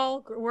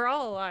alive. We're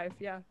all alive.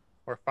 Yeah.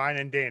 We're fine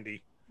and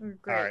dandy. Great.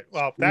 All right.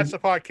 Well, that's the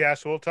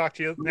podcast. We'll talk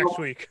to you next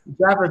week.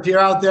 Jeff, if you're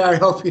out there, I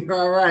hope you're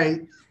all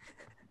right.